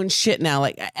own shit now.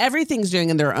 Like everything's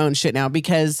doing their own shit now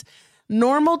because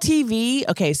normal TV.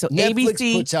 Okay, so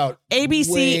Netflix puts out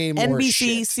ABC, way more NBC,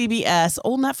 shit. CBS.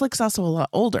 Old Netflix also a lot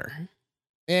older.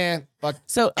 Fuck.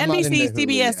 So I'm not NBC, into Hulu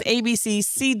CBS, yet. ABC,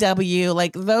 CW,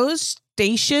 like those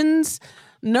stations,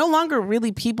 no longer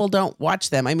really people don't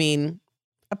watch them. I mean,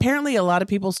 apparently a lot of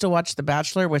people still watch The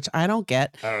Bachelor, which I don't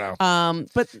get. I don't know.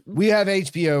 But We have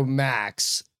HBO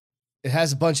Max. It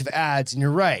has a bunch of ads, and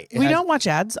you're right. we don't watch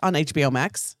ads on HBO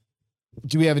Max.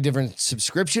 Do we have a different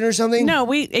subscription or something? No,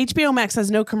 HBO Max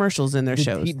has no commercials in their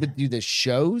shows. But do the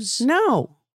shows?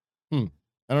 No. I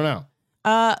don't know.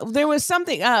 There was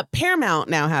something. Paramount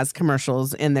now has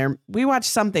commercials in there. We watched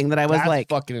something that I was That's like,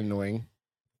 fucking annoying.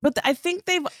 but I think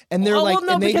they've. And they're like, well,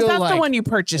 no, and they because go that's like, the one you and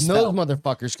purchased. those Though.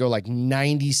 motherfuckers go like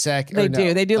 90 seconds. They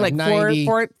do. They do like 90,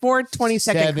 four 20-second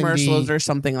 70, commercials or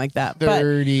something like that. But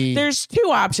 30. there's two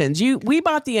options. We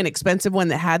bought the inexpensive one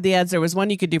that had the ads. There was one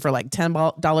you could do for like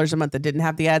 $10 a month that didn't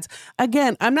have the ads.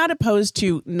 Again, I'm not opposed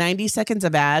to 90 seconds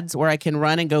of ads where I can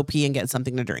run and go pee and get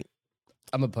something to drink.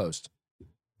 I'm opposed.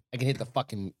 I can hit the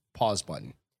fucking pause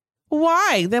button.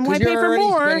 Why? Then why 'Cause pay you're for already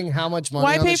more? spending how much money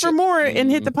Why on pay this for shit? more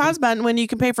and hit the Mhm. pause button when you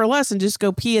can pay for less and just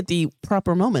go pee at the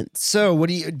proper moments? So what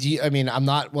do you I mean, I'm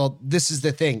not, well, this is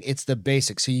the thing. It's the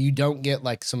basic. So you don't get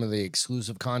like some of the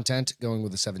exclusive content going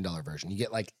with the $7 version. You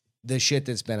get like the shit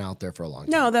that's been out there for a long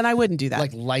time. No, then I wouldn't do that.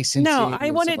 Like licensing. No, I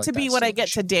and want stuff it to like be that, what so I get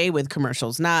much. today with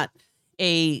commercials, not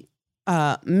a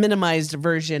minimized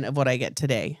version of what I get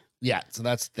today. Yeah, so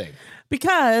that's the thing.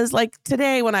 Because like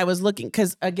today when I was looking,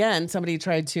 because again, somebody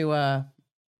tried to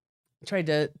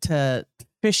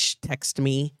fish text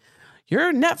me.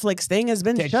 Your Netflix thing has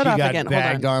been That shut you off got again. Hold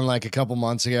bagged on. on like a couple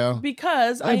months ago.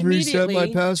 Because I I've reset my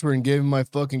immediately password and gave him my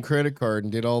fucking credit card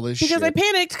and did all this because shit. I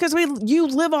panicked because you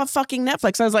live off fucking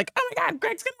Netflix. I was like, oh my God,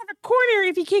 Greg's gonna have a corner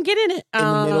if he can't get in it. in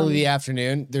the middle of the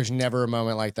afternoon, there's never a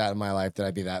moment like that in my life that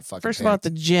I'd be that fucking First of all, at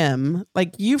panicked. the gym,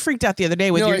 like you freaked out the other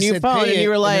day with No, your I new said, phone, "Pay and it," you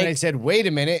were then like, I said, wait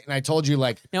a minute. And I told you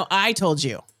like, no, I told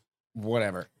you.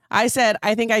 whatever. I said,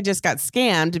 I think I just got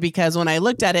scammed because when I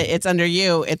looked at it, it's under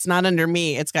you. It's not under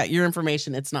me. It's got your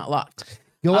information. It's not locked.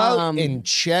 Go out and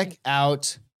check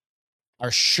out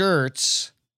our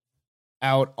shirts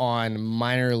out on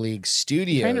Minor League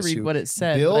Studios. I'm trying to read who what it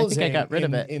said. But I Bill's think I got rid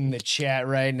of it. in the chat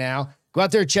right now. Go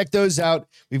out there, check those out.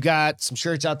 We've got some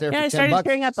shirts out there Yeah, I for started $10.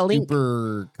 sharing out the link.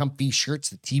 Super comfy shirts,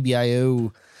 the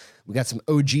TBIO. We got some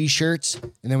OG shirts,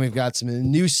 and then we've got some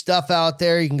new stuff out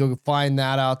there. You can go find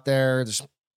that out there. There's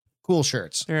cool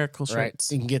shirts. They're cool Right?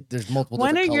 shirts. You can get, there's multiple When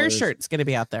are different your colors. shirts going to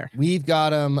be out there? We've got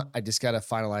them. I just got to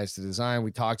finalize the design.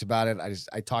 We talked about it.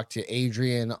 I talked to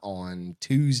Adrian on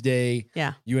Tuesday.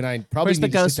 Yeah. You and I probably Where's the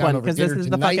need to sit ghost down one? over Because this dinner is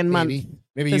the tonight, fucking month. maybe.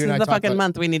 Maybe This you is and I the talk fucking about-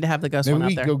 month. We need to have the ghost Maybe one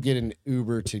we out there. go get an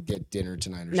Uber to get dinner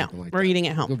tonight or No, something like we're that. eating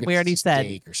at Go home. get We already said.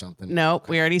 steak or something. No, Okay.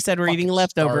 we already said we're eating Fucking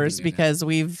leftovers starving to because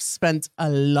we've spent a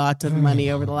lot of money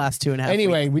over the last 2.5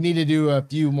 Anyway, we need to do a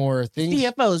few more things.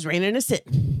 weeks. CFO's raining a sit.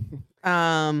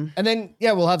 And then,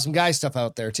 yeah, we'll have some guy stuff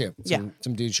out there too. Yeah.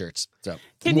 Some dude shirts. So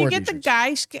Can more you get the dude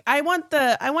shirts. guys?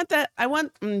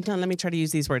 Let me try to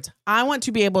use these words. I want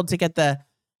to be able to get the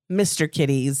Mr.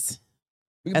 Kitties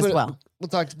We can as put it- well. We'll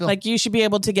talk to Bill. Like you should be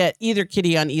able to get either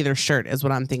kitty on either shirt is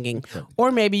what I'm thinking. Okay.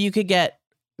 Or maybe you could get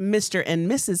Mr. and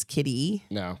Mrs. Kitty.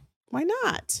 No, Why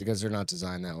not? because they're not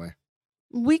designed that way.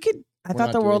 We could. I We're thought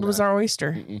not the world doing was that. our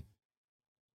oyster. Mm-mm.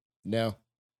 No.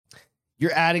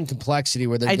 You're adding complexity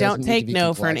where there I doesn't don't need to take be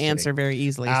no for an complexity. answer very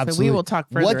easily. So we Absolutely. will talk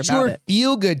further What's about your it.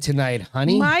 feel good tonight,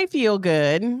 honey? My feel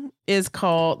good is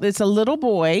called, it's a little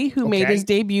boy who made Okay. his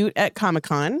debut at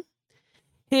Comic-Con.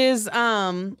 His, it's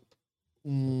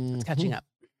Mhm. catching up.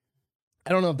 I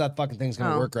don't know if that fucking thing's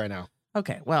going to Oh. work right now.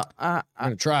 Okay. Well, I'm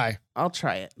going to try. I'll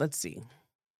try it. Let's see.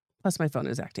 Plus my phone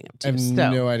is acting up I have too.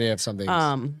 So, no idea if something's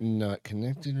not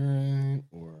connected right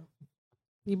or...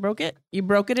 you broke it? You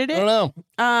broke it at I it? don't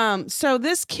know. So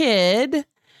this kid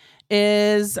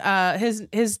is,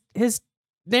 his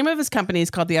name of his company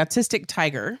is called the Autistic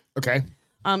Tiger. Okay.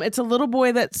 It's a little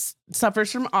boy that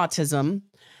suffers from autism.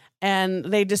 And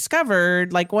they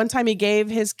discovered, like, one time he gave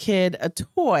his kid a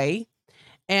toy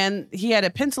and he had a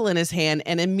pencil in his hand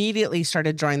and immediately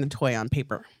started drawing the toy on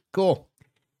paper. Cool.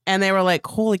 And they were like,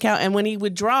 holy cow. And when he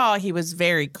would draw, he was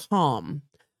very calm.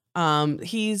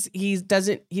 He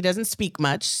doesn't speak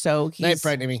much. So he's Night,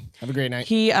 frightening me. Have a great night.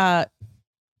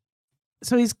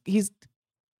 So he's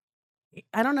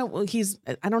I don't know. Well,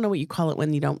 I don't know what you call it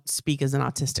when you don't speak as an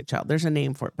autistic child. There's a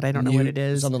name for it, but I don't know what it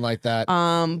is. Something like that.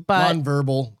 But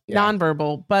Nonverbal. Yeah.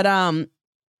 nonverbal. But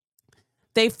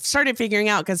they started figuring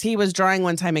out because he was drawing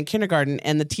one time in kindergarten,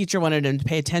 and the teacher wanted him to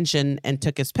pay attention and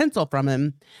took his pencil from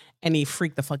him, and he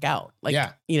freaked the fuck out. Like,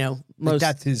 Yeah. most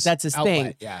that's his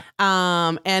thing. Yeah.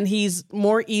 And he's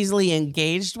more easily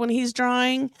engaged when he's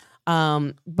drawing.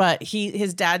 But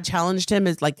his dad challenged him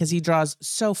because he draws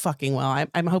so fucking well.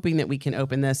 I'm hoping that we can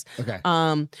open this. Okay.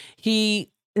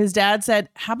 His dad said,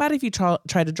 how about if you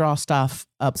try to draw stuff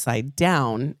upside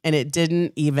down? And it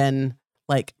didn't even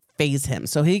phase him.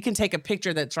 So he can take a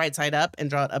picture that's right side up and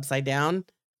draw it upside down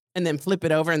and then flip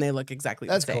it over and they look exactly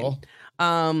That's the same.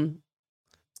 cool.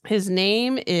 His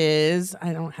name is,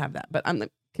 I don't have that, but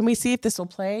can we see if this will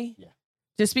play? Yeah.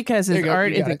 Just because There his you go.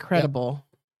 art You is got it. incredible.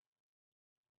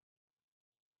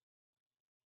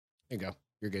 There you go.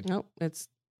 You're good. Nope,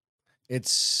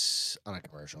 It's on a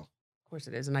commercial. of course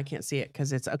it is, and I can't see it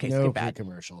because it's okay. No Skip bad.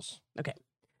 commercials.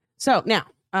 So now,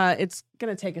 it's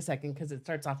gonna take a second because it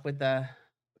starts off with the.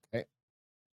 Okay.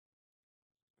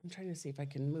 I'm trying to see if I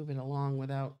can move it along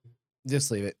without.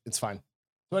 Just leave it. It's fine.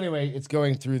 So anyway, it's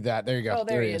going through that. There you go. Oh,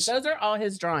 there he is. Those are all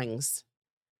his drawings,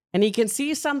 and he can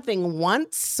see something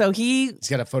once. So He's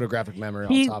got a photographic memory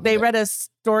on top of they it. read a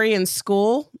story in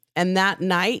school, and that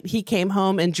night he came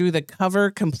home and drew the cover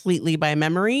completely by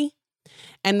memory.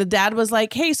 And the dad was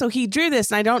like, hey, so he drew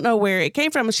this and I don't know where it came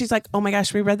from. And she's like, oh my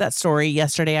gosh, we read that story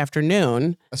yesterday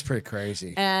afternoon. That's pretty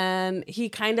crazy. And he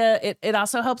kind of, it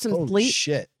also helps him Oh, sleep.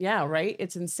 shit. Yeah, right?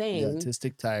 It's The insane.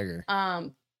 autistic tiger.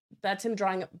 That's him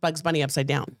drawing Bugs Bunny upside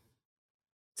down.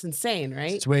 It's insane,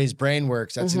 right? It's the way his brain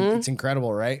works. That's Mhm. it's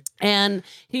incredible, right? And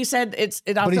he said it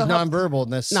also But he's helps- nonverbal in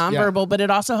this. nonverbal, but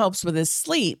it also helps with his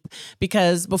sleep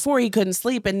because before he couldn't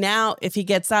sleep, and now if he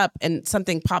gets up and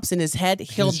something pops in his head,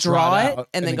 he'll just draw it it out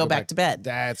and then go back to bed.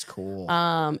 That's cool.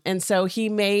 And so he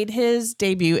made his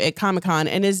debut at Comic-Con,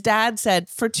 and his dad said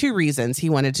for two reasons he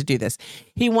wanted to do this.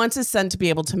 He wants his son to be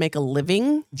able to make a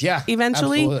living yeah.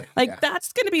 eventually. Absolutely. Yeah.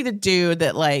 That's going to be the dude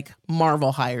that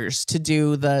Marvel hires to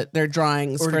do their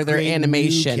drawings Or to for their create new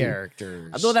animation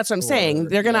characters. Well, that's what I'm saying. or-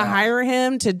 They're going to yeah. hire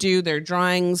him to do their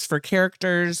drawings for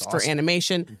characters, That's for awesome.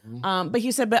 animation. Mhm. But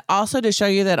he said, but also to show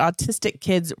you that autistic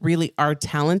kids really are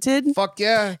talented Fuck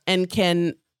yeah. and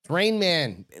can Rain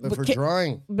Man. But for can-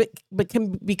 drawing. but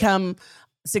can become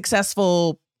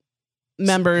successful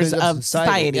members Because of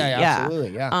society. Yeah,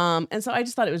 absolutely. Yeah. And so I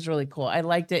just thought it was really cool. I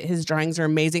liked it. His drawings are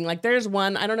amazing. There's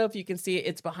one, I don't know if you can see it.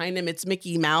 It's behind him. It's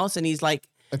Mickey Mouse, and he's Like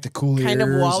the cool kind of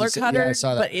ears waller and cutter, Yeah, I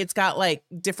saw that. but it's got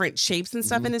different shapes and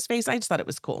stuff Mhm. in his face. I just thought it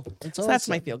was cool. That's So that's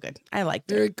my awesome. feel good. I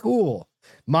liked it. Very cool.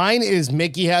 Mine is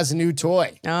Mickey has a new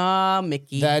toy. Oh,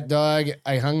 Mickey. That dog,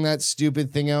 I hung that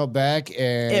stupid thing out back,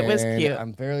 and It was cute.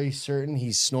 I'm fairly certain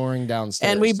he's snoring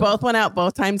downstairs. and we so- both went out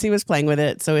both times he was playing with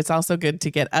it. So it's also good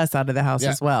to get us out of the house Yeah.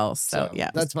 as well. So, yeah.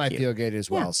 it was that's my cute. feel good as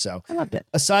Yeah. well. So I loved it.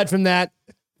 aside from that,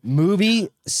 movie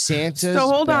Santa's So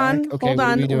hold back. on. Okay, Hold what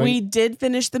are on. we doing? We did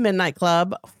finish the Midnight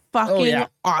Club. Fucking yeah.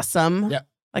 awesome. Yeah.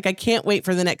 I can't wait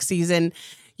for the next season.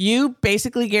 You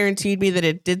basically guaranteed me that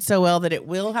it did so well that it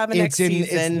will have a next It's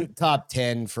season. in top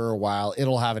 10 for a while.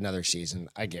 It'll have another season.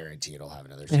 I guarantee it'll have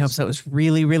another I season. hope so. It was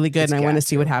really, really good. It's And I want to got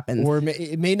see what happens. Or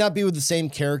it may not be with the same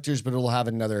characters, but it'll have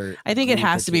another. I think it group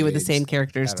has of to be with the dudes. same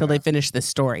characters I don't till they know. finish the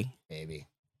story. Maybe.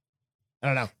 I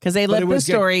don't know. Because they But left it the was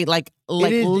good. story like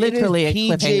It is literally a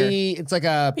PG, cliffhanger. It's like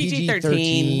a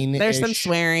PG-13. There's some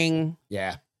swearing.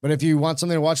 Yeah. But if you want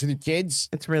something to watch with your kids,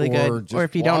 It's really Or good. just Or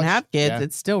if you don't watch, have kids, yeah.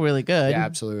 it's still really good. yeah,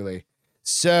 absolutely.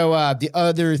 So the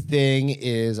other thing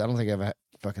is, I don't think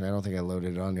I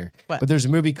loaded it on here. What? But there's a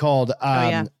movie called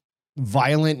yeah.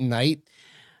 Violent Night.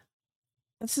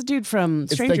 That's the dude from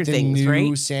It's Stranger like the Things, new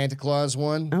right? Santa Claus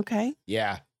one. Okay.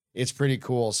 Yeah, it's pretty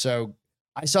cool. So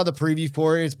I saw the preview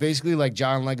for it. It's basically like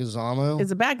John Leguizamo.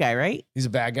 He's a bad guy, right? He's a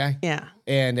bad guy. Yeah.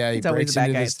 And he He's always breaks a bad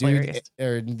into guy. this It's dude hilarious.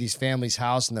 or these family's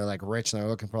house, and they're like rich, and they're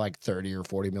looking for like $30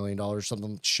 or $40 million,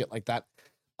 something shit like that.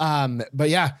 But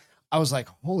yeah, I was like,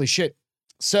 holy shit.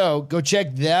 So go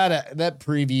check that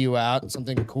preview out.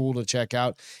 Something cool to check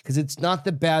out because it's not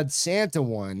the Bad Santa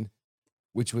one,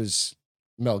 which was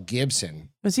Mel Gibson.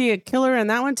 Was he a killer in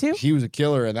that one too? He was a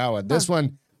killer in that one. This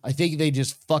one, I think they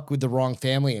just fuck with the wrong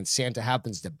family, and Santa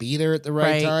happens to be there at the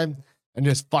right time and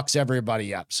just fucks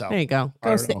everybody up. So There you go.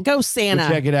 I don't know. Go Santa.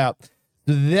 Check it out.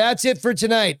 That's it for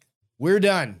tonight. We're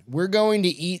done. We're going to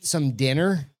eat some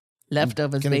dinner.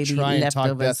 Leftovers, Gonna baby. try and talk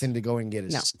Beth Leftovers. into going and get a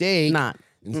No, steak Not.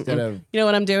 instead of You know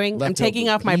what I'm doing? I'm taking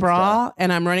leftover off my pizza. bra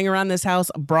and I'm running around this house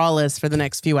braless for the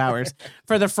next few hours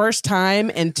for the first time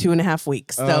in 2.5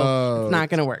 weeks. So it's not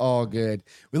going to work. All good.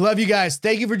 We love you guys.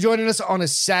 Thank you for joining us on a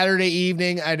Saturday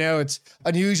evening. I know it's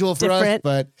unusual for us, Different.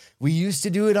 but we used to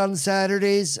do it on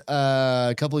Saturdays probably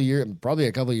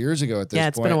a couple of years ago at this point. Yeah,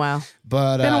 it's been a while.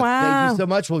 But Been a thank while. you so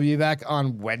much. We'll be back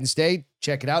on Wednesday.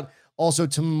 Check it out. Also,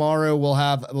 tomorrow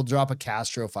we'll drop a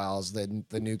Castro Files, the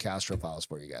new Castro Files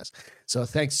for you guys. So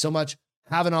thanks so much.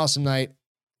 Have an awesome night.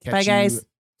 Catch Bye, guys. you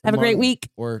Have a great tomorrow week.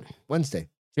 or Wednesday.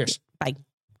 Cheers. Bye.